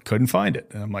line, but we couldn't find it.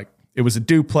 And I'm like, it was a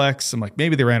duplex. I'm like,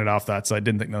 maybe they ran it off that, so I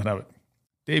didn't think nothing of it.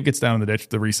 Dave gets down in the ditch with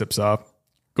the recip saw,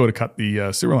 go to cut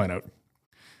the sewer line out.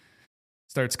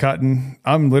 Starts cutting.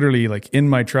 I'm literally like in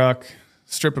my truck,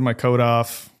 stripping my coat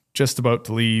off, just about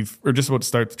to leave, or just about to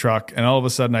start the truck. And all of a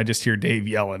sudden, I just hear Dave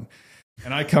yelling.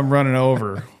 And I come running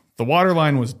over. The water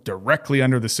line was directly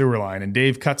under the sewer line, and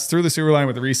Dave cuts through the sewer line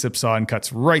with the recip saw and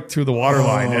cuts right through the water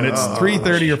line. And it's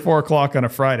 3:30 or 4 o'clock on a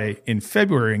Friday in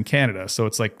February in Canada. So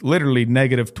it's like literally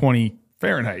negative 20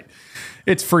 Fahrenheit.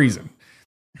 It's freezing.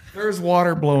 There's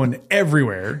water blowing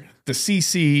everywhere. The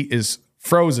CC is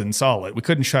frozen solid. We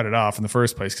couldn't shut it off in the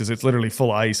first place because it's literally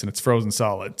full of ice and it's frozen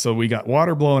solid. So we got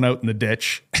water blowing out in the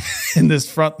ditch in this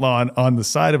front lawn on the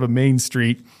side of a main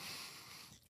street.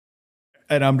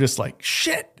 And I'm just like,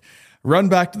 shit. Run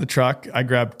back to the truck. I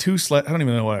grabbed 2 I don't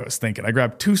even know what I was thinking. I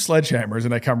grabbed 2 sledgehammers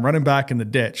and I come running back in the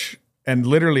ditch. And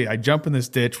literally I jump in this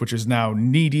ditch, which is now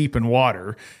knee deep in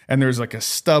water. And there's like a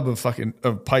stub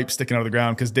of pipe sticking out of the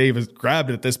ground because Dave has grabbed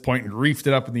it at this point and reefed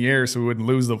it up in the air so we wouldn't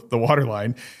lose the water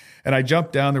line. And I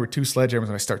jumped down. There were 2 sledgehammers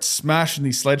and I start smashing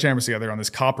these sledgehammers together on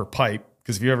this copper pipe.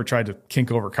 Because if you ever tried to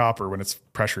kink over copper when it's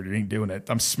pressured, you ain't doing it.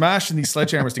 I'm smashing these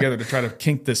sledgehammers together to try to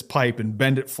kink this pipe and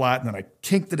bend it flat. And then I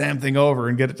kink the damn thing over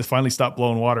and get it to finally stop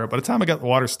blowing water. By the time I got the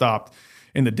water stopped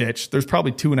in the ditch, there's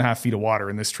probably 2.5 feet of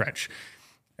water in this trench.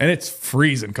 And it's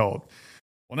freezing cold.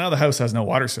 Well, now the house has no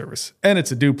water service. And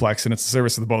it's a duplex and it's a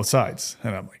service to both sides.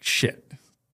 And I'm like, shit.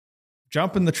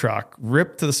 Jump in the truck,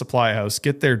 rip to the supply house,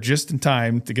 get there just in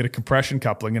time to get a compression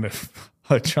coupling and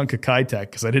a chunk of Kitech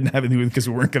because I didn't have anything because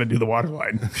we weren't going to do the water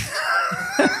line.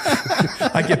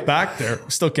 I get back there,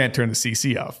 still can't turn the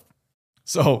CC off.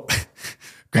 So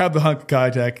grab the hunk of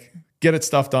Kitech, get it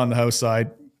stuffed on the house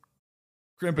side,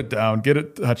 crimp it down, get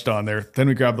it touched on there. Then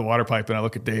we grab the water pipe and I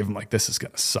look at Dave. I'm like, this is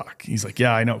going to suck. He's like,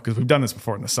 yeah, I know. Because we've done this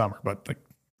before in the summer, but like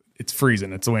it's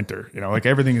freezing. It's winter, like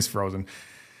everything is frozen.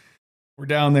 We're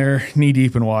down there knee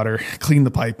deep in water, clean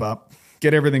the pipe up,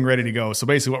 get everything ready to go. So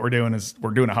basically what we're doing is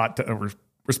we're doing we're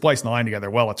splicing the line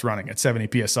together while it's running at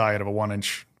 70 PSI out of a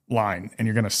 1-inch line. And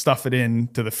you're going to stuff it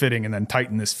into the fitting and then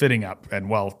tighten this fitting up. And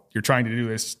while you're trying to do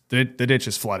this, the ditch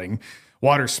is flooding,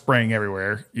 water's spraying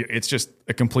everywhere. It's just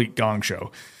a complete gong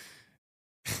show.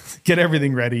 Get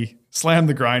everything ready, slam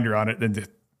the grinder on it. And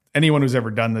anyone who's ever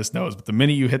done this knows, but the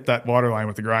minute you hit that water line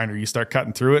with the grinder, you start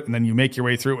cutting through it and then you make your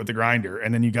way through it with the grinder.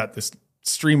 And then you got this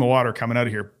stream of water coming out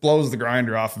of here, blows the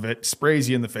grinder off of it, sprays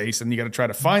you in the face. And you got to try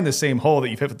to find the same hole that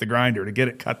you've hit with the grinder to get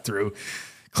it cut through,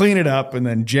 clean it up, and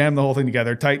then jam the whole thing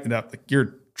together, tighten it up. Like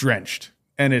you're drenched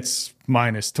and it's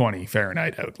minus 20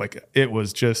 Fahrenheit out. Like it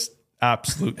was just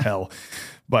absolute hell.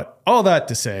 But all that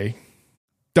to say,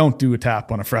 don't do a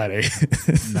tap on a Friday.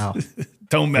 No.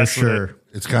 Don't mess with it.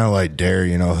 It's kind of like dare,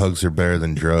 hugs are better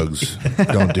than drugs.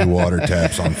 Don't do water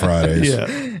taps on Fridays.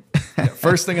 Yeah.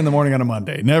 First thing in the morning on a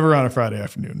Monday, never on a Friday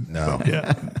afternoon. No. So,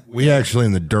 yeah. We actually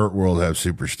in the dirt world have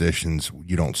superstitions.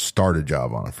 You don't start a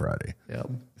job on a Friday. Yep.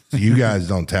 So you guys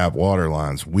don't tap water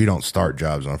lines. We don't start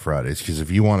jobs on Fridays because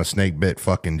if you want a snake bit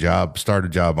fucking job, start a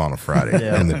job on a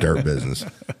Friday in the dirt business.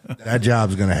 That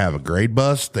job's going to have a grade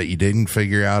bust that you didn't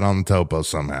figure out on the topo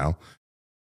somehow.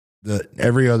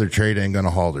 Every other trade ain't going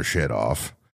to haul their shit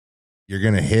off. You're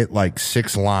going to hit like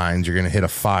 6 lines. You're going to hit a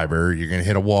fiber. You're going to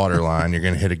hit a water line. You're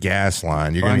going to hit a gas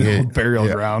line. You're going to hit burial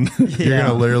ground. You're going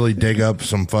to literally dig up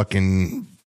some fucking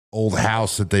old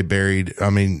house that they buried. I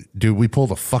mean, dude, we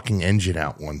pulled a fucking engine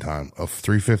out one time, a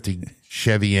 350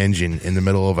 Chevy engine in the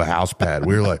middle of a house pad.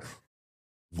 We were like,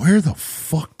 where the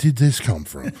fuck did this come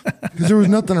from? Because there was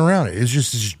nothing around it. It's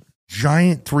just this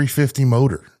giant 350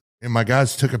 motor. And my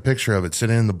guys took a picture of it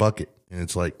sitting in the bucket and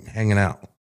it's like hanging out.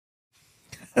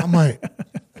 I'm like,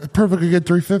 a perfectly good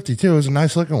 350 too. It was a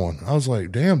nice looking one. I was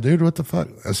like, damn, dude, what the fuck?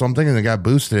 So I'm thinking the guy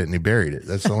boosted it and he buried it.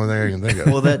 That's the only thing I can think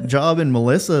of. Well, that job in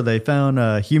Melissa, they found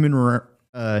human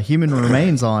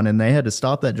remains on, and they had to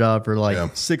stop that job for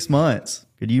like 6 months.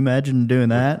 Could you imagine doing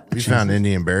that? We found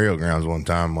Indian burial grounds one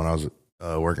time when I was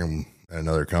working at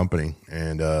another company,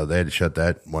 and they had to shut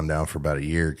that one down for about a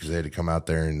year because they had to come out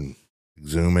there and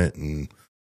exhume it and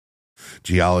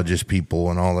geologist people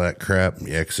and all that crap.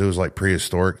 Yeah, because it was like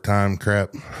prehistoric time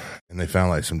crap. And they found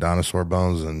like some dinosaur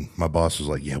bones, and my boss was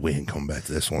like, "Yeah, we ain't coming back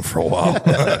to this one for a while."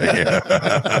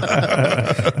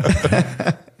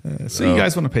 So you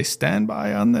guys want to pay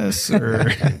standby on this,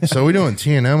 or so we doing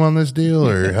T&M on this deal,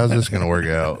 or how's this going to work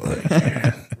out?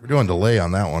 We're doing delay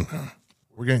on that one.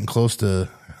 We're getting close to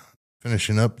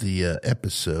finishing up the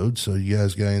episode. So you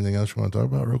guys got anything else you want to talk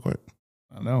about real quick?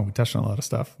 No, we touched on a lot of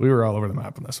stuff. We were all over the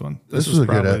map on this one. This was a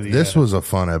good. This was a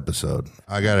fun episode.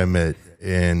 I got to admit,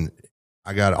 and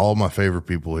I got all my favorite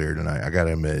people here tonight. I got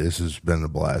to admit, this has been a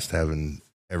blast having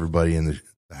everybody in the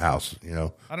house. You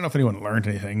know, I don't know if anyone learned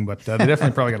anything, but they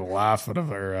definitely probably got a laugh out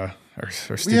of our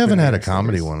we haven't had a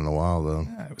comedy one in a while, though.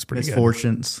 Yeah, it was pretty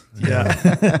Misfortunes. Good. Yeah.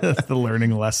 The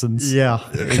learning lessons. Yeah,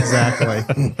 exactly.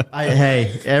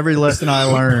 Hey, every lesson I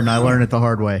learn it the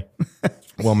hard way.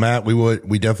 Well, Matt, we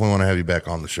definitely want to have you back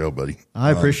on the show, buddy.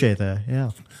 I appreciate that.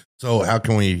 Yeah. So how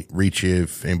can we reach you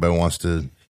if anybody wants to get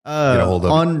a hold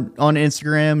of on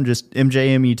Instagram, just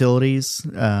MJM Utilities.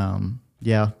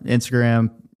 Yeah,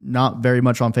 Instagram, not very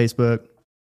much on Facebook.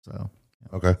 So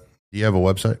okay. Do you have a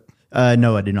website?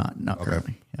 No, I do not. Not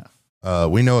currently. Yeah.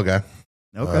 We know a guy.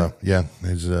 Okay. Yeah,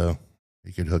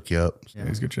 he could hook you up. So. Yeah,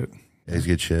 he's good shit. Yeah, he's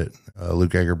good shit.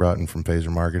 Luke Egerbrotten from Phaser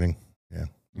Marketing. Yeah.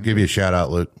 I'll give you a shout out,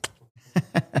 Luke.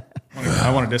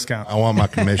 I want a discount. I want my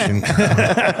commission. I'm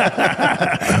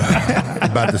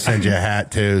about to send you a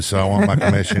hat too, so I want my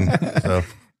commission. So,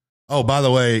 oh, by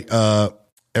the way,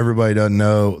 everybody doesn't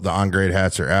know the On Grade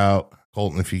hats are out.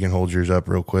 Colton, if you can hold yours up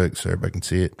real quick so everybody can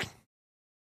see it.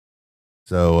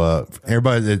 So,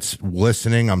 everybody that's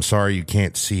listening, I'm sorry you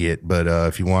can't see it, but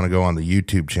if you want to go on the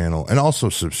YouTube channel and also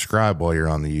subscribe while you're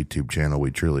on the YouTube channel,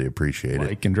 we truly appreciate it.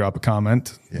 Like and drop a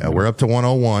comment. Yeah, we're up to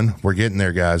 101. We're getting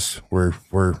there, guys. We're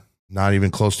not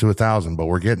even close to 1,000, but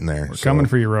we're getting there. We're coming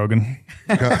for you, Rogan.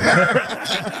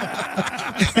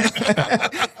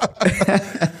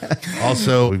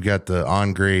 Also, we've got the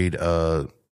On Grade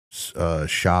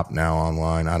shop now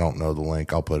online. I don't know the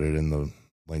link. I'll put it in the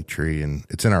link tree, and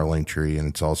it's in our link tree, and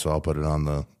it's also, I'll put it on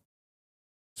the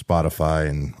Spotify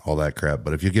and all that crap.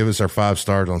 But if you give us our 5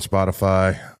 stars on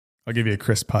Spotify, I'll give you a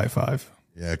crisp high 5.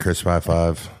 Yeah, crisp high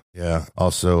 5. Yeah.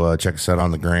 Also, check us out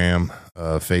on the gram,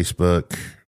 Facebook,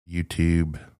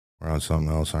 YouTube. We're on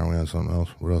something else. Aren't we on something else?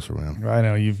 What else are we on? I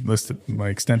know you've listed my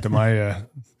extent of my. I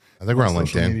think we're on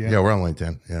LinkedIn. Media. Yeah, we're on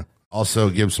LinkedIn. Yeah. Also,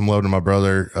 give some love to my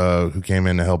brother who came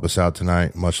in to help us out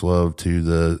tonight. Much love to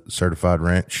the Certified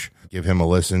Wrench. Give him a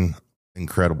listen.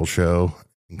 Incredible show,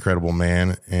 incredible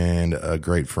man, and a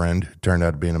great friend. Turned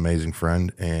out to be an amazing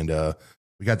friend. And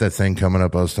we got that thing coming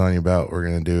up I was telling you about. We're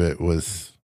going to do it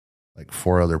with like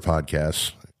 4 other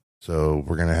podcasts. So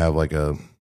we're going to have like a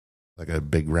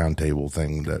big round table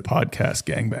thing. That podcast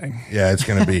gangbang. Yeah, it's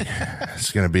going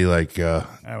to be like.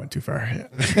 I went too far. Yeah.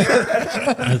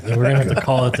 We're going to have to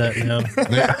call it that now.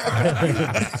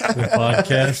 The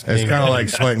podcast. It's kind of like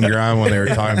Sweat and Grime when they were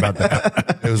talking about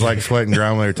that. It was like Sweat and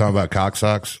Grime when they were talking about cock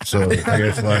socks. So I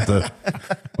guess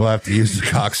we'll have to use the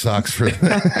cock socks for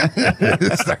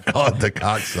start calling it the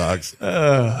cock socks.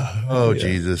 Oh, yeah.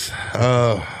 Jesus.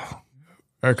 Oh.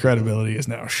 Our credibility is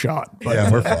now shot. But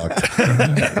yeah, we're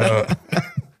fucked.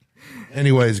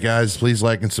 Anyways, guys, please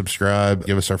like and subscribe.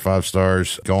 Give us our 5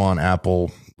 stars. Go on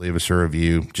Apple. Leave us a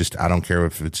review. Just, I don't care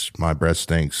if it's my breath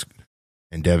stinks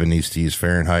and Devin needs to use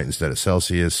Fahrenheit instead of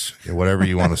Celsius, whatever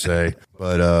you want to say.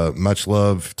 But much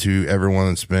love to everyone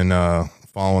that's been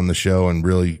following the show and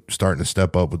really starting to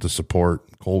step up with the support.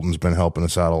 Colton's been helping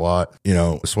us out a lot. You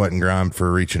know, Sweat and Grime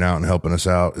for reaching out and helping us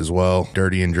out as well.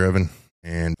 Dirty and Driven.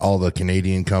 And all the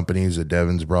Canadian companies that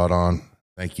Devin's brought on.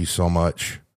 Thank you so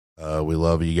much. We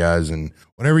love you guys. And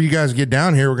whenever you guys get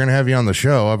down here, we're going to have you on the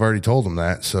show. I've already told him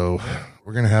that. So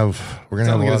we're going to have a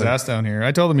lot of his ass down here.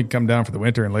 I told him he'd come down for the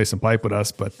winter and lay some pipe with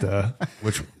us, but who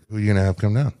are you going to have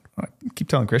come down? I keep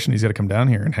telling Christian he's got to come down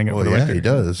here and hang out with the winter. He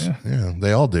does. Yeah,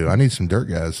 they all do. I need some dirt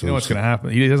guys. So you know what's going to happen?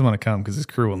 He doesn't want to come because his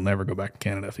crew will never go back to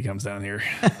Canada if he comes down here.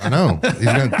 I know.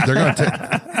 They're going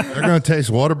to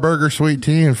taste Whataburger sweet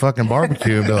tea and fucking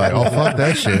barbecue and be like, oh, fuck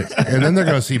that shit. And then they're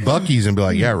going to see Buc-ee's and be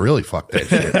like, yeah, really fuck that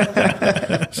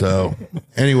shit. So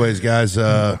anyways, guys,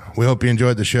 we hope you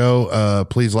enjoyed the show.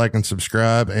 Please like and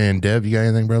subscribe. And Dev, you got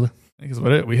anything, brother? I think that's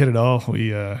about it. We hit it all.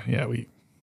 It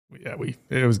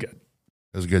was good.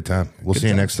 It was a good time. We'll see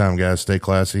you next time, guys. Stay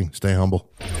classy. Stay humble.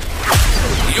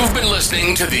 You've been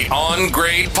listening to the On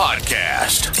Grade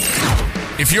Podcast.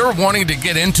 If you're wanting to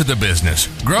get into the business,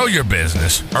 grow your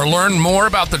business, or learn more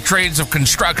about the trades of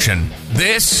construction,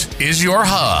 this is your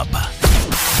hub.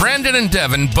 Brandon and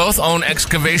Devin both own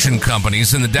excavation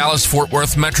companies in the Dallas-Fort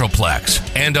Worth Metroplex.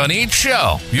 And on each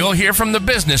show, you'll hear from the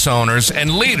business owners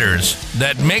and leaders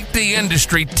that make the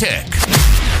industry tick.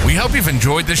 We hope you've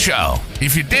enjoyed the show.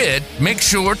 If you did, make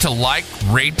sure to like,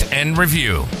 rate, and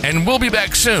review. And we'll be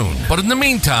back soon. But in the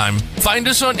meantime, find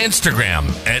us on Instagram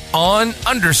at on_GradeTX,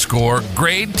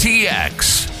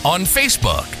 on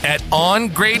Facebook at On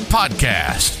Grade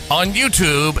Podcast, on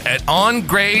YouTube at On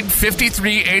Grade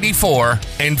 5384,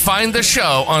 and find the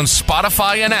show on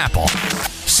Spotify and Apple.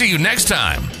 See you next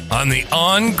time on the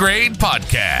On Grade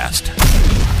Podcast.